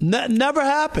NFL. Never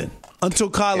happened until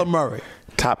Kyler Murray.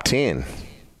 Top 10.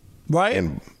 Right?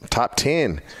 And top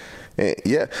 10.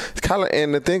 Yeah. Kyler,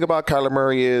 and the thing about Kyler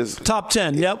Murray is... Top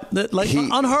 10, yep.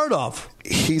 Unheard of.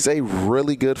 He's a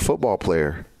really good football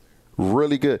player.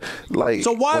 Really good.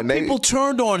 So why have people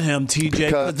turned on him, TJ?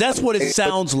 Because that's what it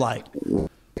sounds like.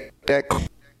 That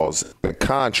clause, the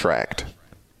contract,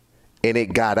 and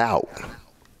it got out.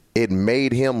 It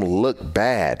made him look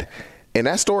bad. And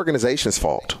that's the organization's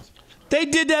fault. They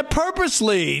did that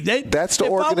purposely. That's the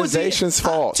organization's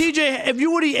fault. TJ, if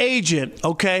you were the agent,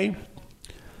 okay,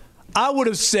 I would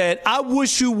have said, I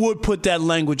wish you would put that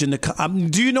language in the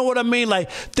do you know what I mean?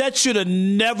 Like, that should have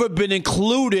never been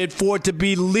included for it to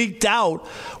be leaked out.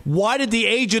 Why did the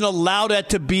agent allow that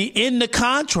to be in the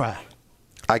contract?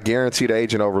 I guarantee the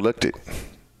agent overlooked it.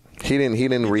 He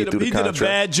didn't read through the contract. He did a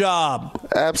bad job.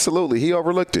 Absolutely. He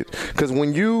overlooked it. Because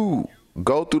when you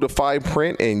go through the fine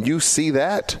print and you see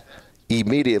that,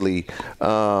 immediately,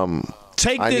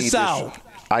 take this out.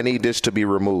 I need this to be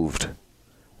removed.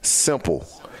 Simple.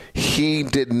 He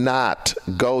did not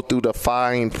go through the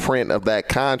fine print of that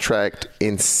contract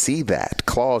and see that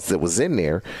clause that was in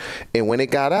there. And when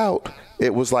it got out,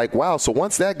 it was like, wow. So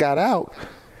once that got out,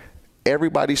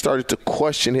 everybody started to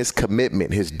question his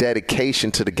commitment, his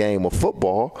dedication to the game of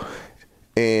football.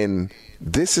 And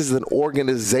this is an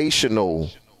organizational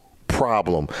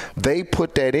problem. They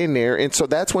put that in there, and so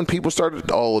that's when people started,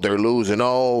 they're losing.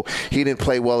 He didn't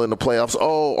play well in the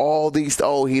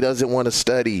playoffs. He doesn't want to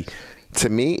study. To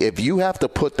me, if you have to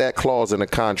put that clause in a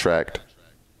contract,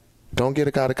 don't get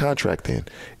a guy a contract then.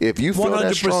 If you feel 100%.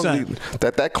 That strongly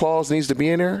that clause needs to be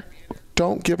in there,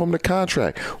 don't give him the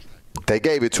contract. They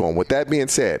gave it to him. With that being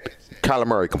said, Kyler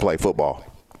Murray can play football.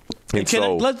 And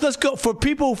let's go for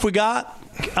people who forgot.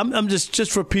 I'm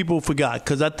just for people who forgot,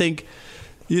 because I think,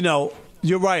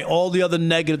 you're right. All the other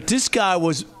negative. This guy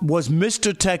was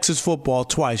Mr. Texas football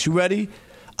twice. You ready?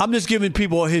 I'm just giving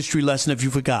people a history lesson if you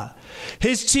forgot.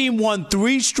 His team won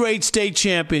 3 straight state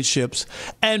championships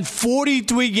and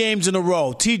 43 games in a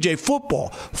row. TJ, football,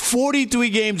 43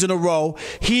 games in a row.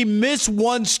 He missed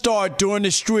 1 start during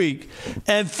the streak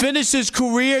and finished his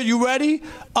career, you ready?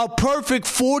 A perfect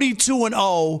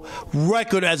 42-0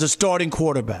 record as a starting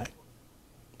quarterback.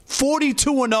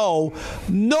 42-0.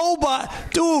 Nobody.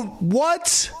 Dude,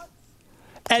 what?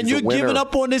 And you're giving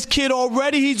up on this kid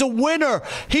already? He's a winner.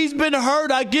 He's been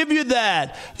hurt. I give you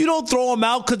that. You don't throw him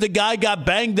out because the guy got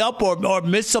banged up or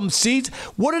missed some seats.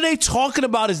 What are they talking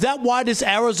about? Is that why this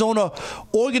Arizona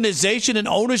organization and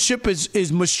ownership is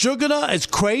mashugana? It's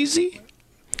crazy?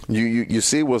 You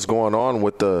see what's going on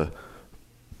with the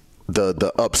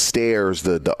upstairs,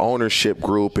 the ownership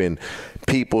group, and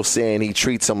people saying he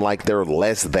treats them like they're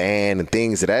less than and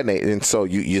things of that nature. And so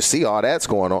you see all that's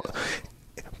going on.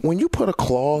 When you put a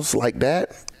clause like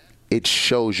that, it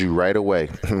shows you right away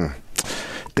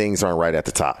things aren't right at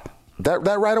the top.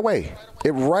 That right away.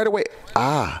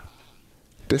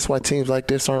 That's why teams like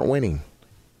this aren't winning.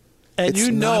 And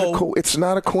it's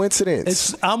not a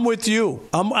coincidence. I'm with you.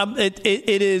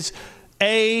 It is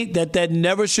that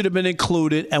never should have been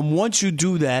included. And once you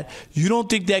do that, you don't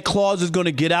think that clause is going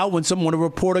to get out when a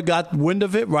reporter got wind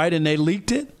of it, right? And they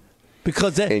leaked it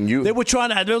because they were trying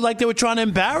to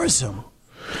embarrass him.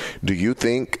 Do you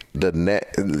think any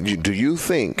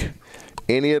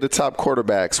of the top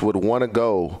quarterbacks would want to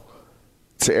go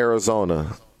to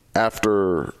Arizona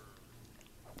after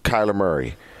Kyler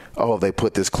Murray? They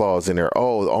put this clause in there. The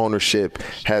ownership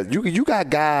has you got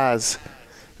guys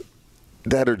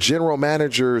that are general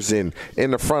managers in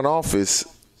the front office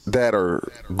that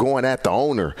are going at the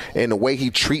owner and the way he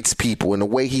treats people and the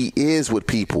way he is with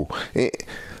people.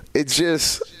 It's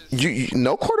just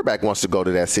no quarterback wants to go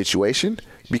to that situation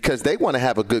because they want to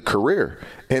have a good career,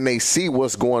 and they see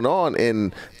what's going on,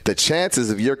 and the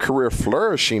chances of your career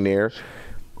flourishing there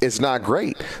is not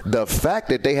great. The fact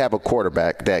that they have a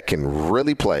quarterback that can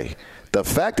really play, the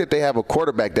fact that they have a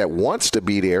quarterback that wants to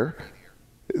be there,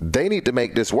 they need to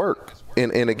make this work.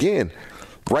 And again,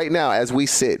 right now, as we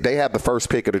sit, they have the first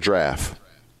pick of the draft.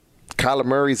 Kyler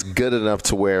Murray's good enough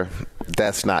to where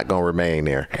that's not going to remain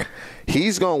there.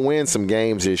 He's going to win some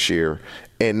games this year,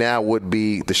 and now would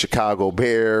be the Chicago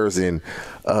Bears, and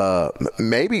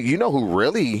maybe, you know who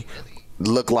really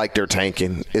look like they're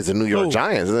tanking is the New York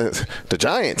Giants. The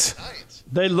Giants.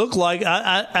 They look like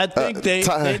I think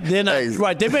they're not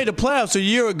right. They made the playoffs a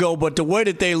year ago, but the way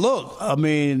that they look, I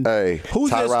mean, who's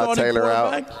their starting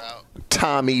quarterback?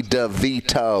 Tommy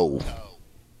DeVito.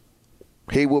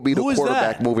 He will be the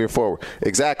quarterback moving forward.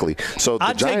 Exactly. So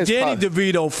the Giants take Danny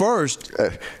DeVito first.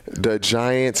 The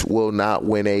Giants will not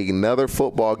win another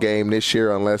football game this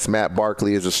year unless Matt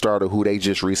Barkley is a starter who they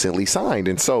just recently signed.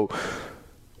 And so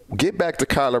get back to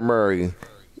Kyler Murray.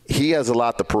 He has a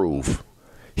lot to prove.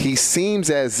 He seems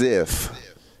as if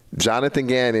Jonathan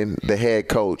Gannon, the head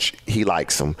coach, he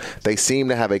likes him. They seem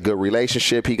to have a good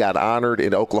relationship. He got honored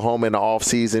in Oklahoma in the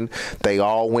offseason. They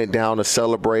all went down to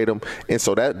celebrate him. And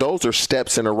so those are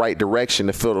steps in the right direction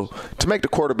to make the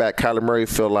quarterback, Kyler Murray,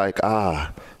 feel like,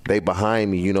 they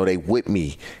behind me. You know, they with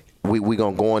me. We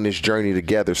going to go on this journey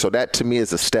together. So that, to me,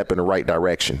 is a step in the right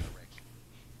direction.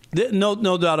 No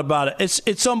doubt about it.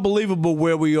 It's unbelievable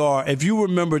where we are. If you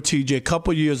remember, TJ, a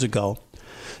couple years ago,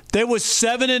 they were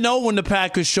 7-0 when the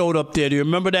Packers showed up there. Do you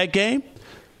remember that game?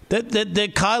 That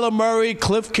Kyler Murray,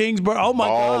 Cliff Kingsbury. Oh my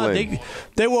God,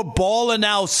 they were balling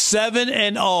out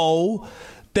 7-0.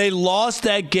 They lost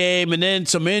that game, and then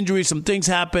some injuries, some things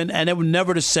happened, and they were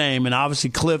never the same. And obviously,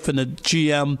 Cliff and the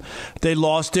GM, they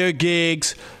lost their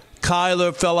gigs.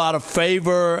 Kyler fell out of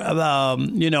favor,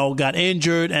 got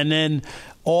injured, and then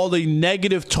all the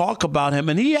negative talk about him.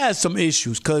 And he has some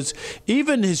issues because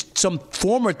even some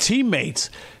former teammates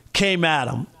came at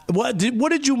him. What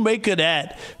did you make of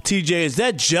that, TJ? Is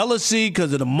that jealousy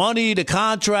because of the money, the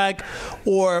contract,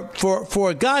 or for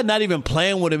a guy not even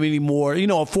playing with him anymore,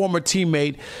 a former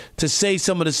teammate, to say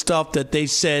some of the stuff that they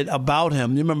said about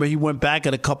him? You remember he went back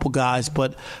at a couple guys,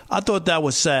 but I thought that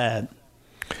was sad.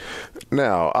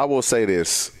 Now, I will say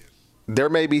this. There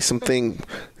may be something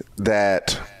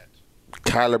that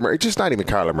Kyler Murray, just not even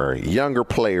Kyler Murray, younger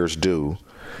players do,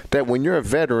 that when you're a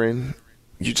veteran,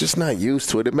 you're just not used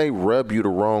to it. It may rub you the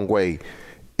wrong way.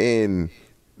 And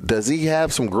does he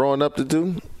have some growing up to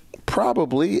do?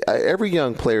 Probably. Every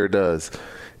young player does.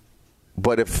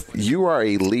 But if you are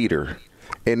a leader,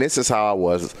 and this is how I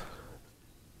was,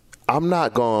 I'm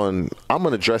going to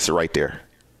address it right there.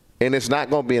 And it's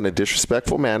not going to be in a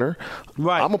disrespectful manner.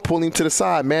 Right. I'm going to pull him to the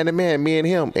side, man to man, me and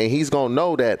him. And he's going to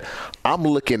know that I'm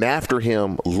looking after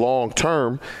him long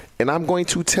term. And I'm going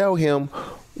to tell him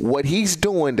what he's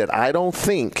doing that I don't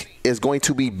think is going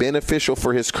to be beneficial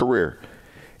for his career.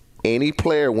 Any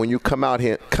player, when you come at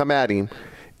him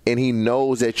and he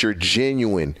knows that you're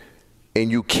genuine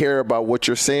and you care about what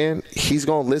you're saying, he's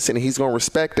going to listen and he's going to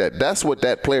respect that. That's what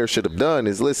that player should have done,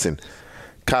 is listen,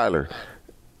 Kyler,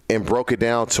 and broke it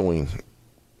down to him.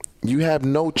 You have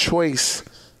no choice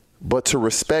but to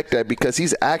respect that, because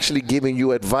he's actually giving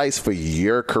you advice for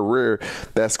your career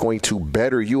that's going to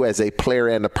better you as a player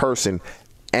and a person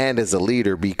and as a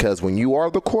leader, because when you are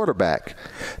the quarterback,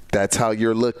 that's how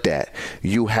you're looked at.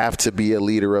 You have to be a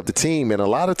leader of the team. And a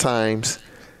lot of times,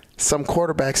 some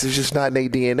quarterbacks is just not in their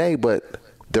DNA, but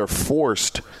they're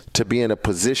forced to be in a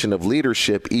position of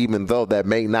leadership, even though that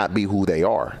may not be who they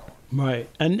are. Right.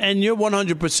 And you're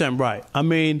 100% right. I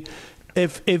mean,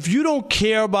 if you don't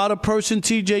care about a person,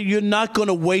 TJ, you're not going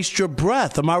to waste your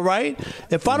breath. Am I right?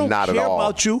 If I don't care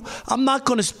about you, I'm not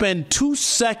going to spend 2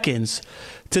 seconds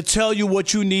to tell you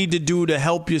what you need to do to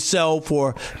help yourself,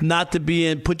 or not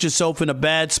to put yourself in a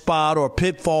bad spot or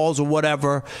pitfalls or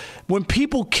whatever. When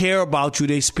people care about you,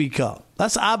 they speak up.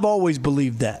 I've always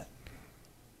believed that.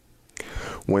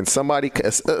 When somebody,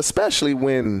 especially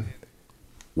when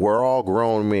we're all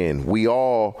grown men, we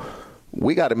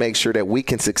got to make sure that we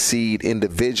can succeed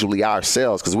individually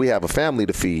ourselves, because we have a family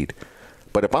to feed.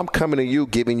 But if I'm coming to you,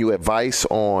 giving you advice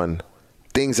on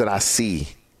things that I see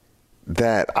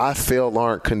that I feel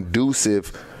aren't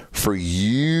conducive for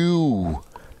you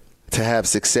to have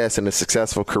success in a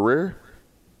successful career,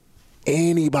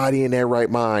 anybody in their right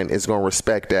mind is going to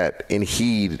respect that and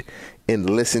heed and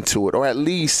listen to it. Or at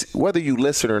least, whether you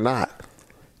listen or not,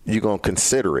 you're going to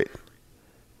consider it.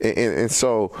 And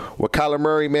so with Kyler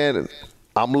Murray, man,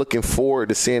 I'm looking forward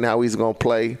to seeing how he's going to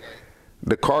play.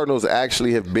 the Cardinals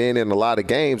actually have been in a lot of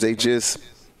games. You're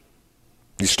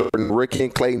starting Ricky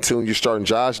and Clayton Tune, you're starting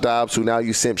Josh Dobbs, who now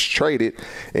you since traded.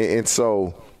 And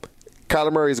so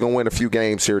Kyler Murray is going to win a few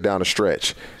games here down the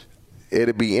stretch.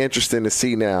 It'll be interesting to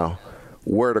see now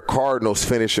where the Cardinals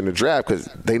finish in the draft, because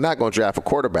they're not going to draft a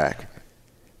quarterback.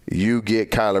 You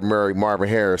get Kyler Murray, Marvin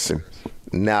Harrison.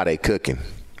 Now they cooking.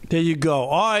 There you go.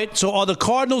 All right, so are the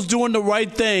Cardinals doing the right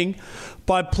thing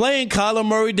by playing Kyler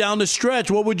Murray down the stretch?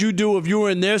 What would you do if you were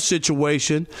in their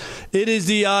situation? It is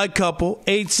The Odd Couple,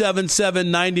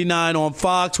 877-99 on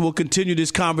Fox. We'll continue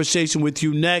this conversation with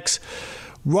you next.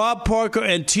 Rob Parker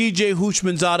and TJ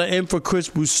Houshmandzadeh in for Chris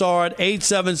Broussard,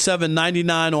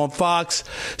 877-99 on Fox.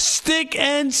 Stick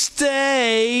and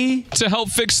stay. To help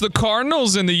fix the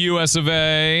Cardinals in the US of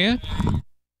A.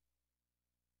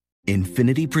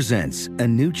 Infiniti presents a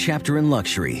new chapter in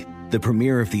luxury, the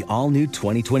premiere of the all-new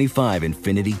 2025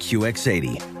 Infiniti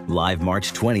QX80, live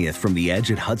March 20th from the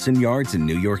Edge at Hudson Yards in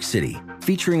New York City,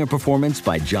 featuring a performance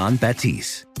by John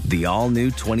Batiste. The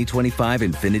all-new 2025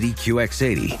 Infiniti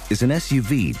QX80 is an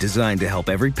SUV designed to help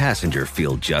every passenger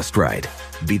feel just right.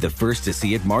 Be the first to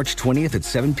see it March 20th at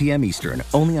 7 p.m. Eastern,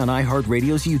 only on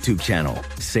iHeartRadio's YouTube channel.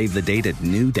 Save the date at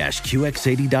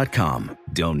new-QX80.com.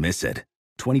 Don't miss it.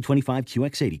 2025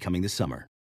 QX80 coming this summer.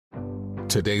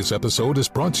 Today's episode is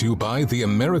brought to you by the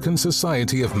American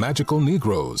Society of Magical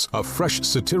Negroes, a fresh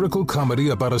satirical comedy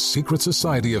about a secret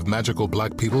society of magical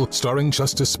black people starring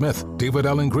Justice Smith, David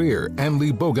Alan Grier, Ann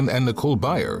Lee Bogan, and Nicole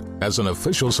Byer. As an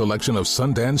official selection of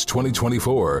Sundance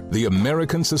 2024, the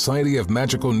American Society of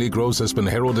Magical Negroes has been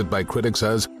heralded by critics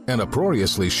as an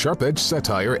uproariously sharp-edged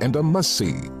satire and a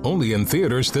must-see. Only in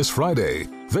theaters this Friday.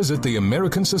 Visit the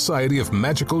American Society of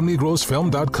Magical Negroes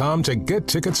Film.com to get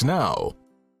tickets now.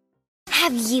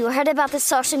 Have you heard about the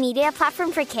social media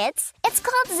platform for kids? It's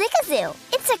called Zigazoo.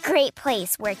 It's a great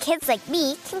place where kids like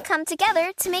me can come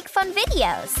together to make fun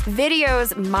videos.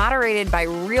 Videos moderated by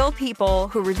real people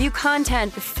who review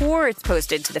content before it's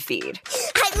posted to the feed.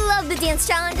 I love the dance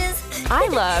challenges. I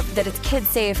love that it's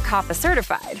KidSafe COPPA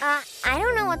certified. I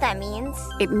don't know what that means.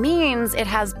 It means it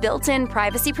has built-in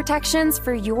privacy protections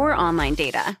for your online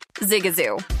data.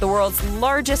 Zigazoo, the world's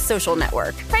largest social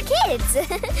network. For kids.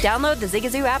 Download the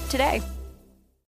Zigazoo app today.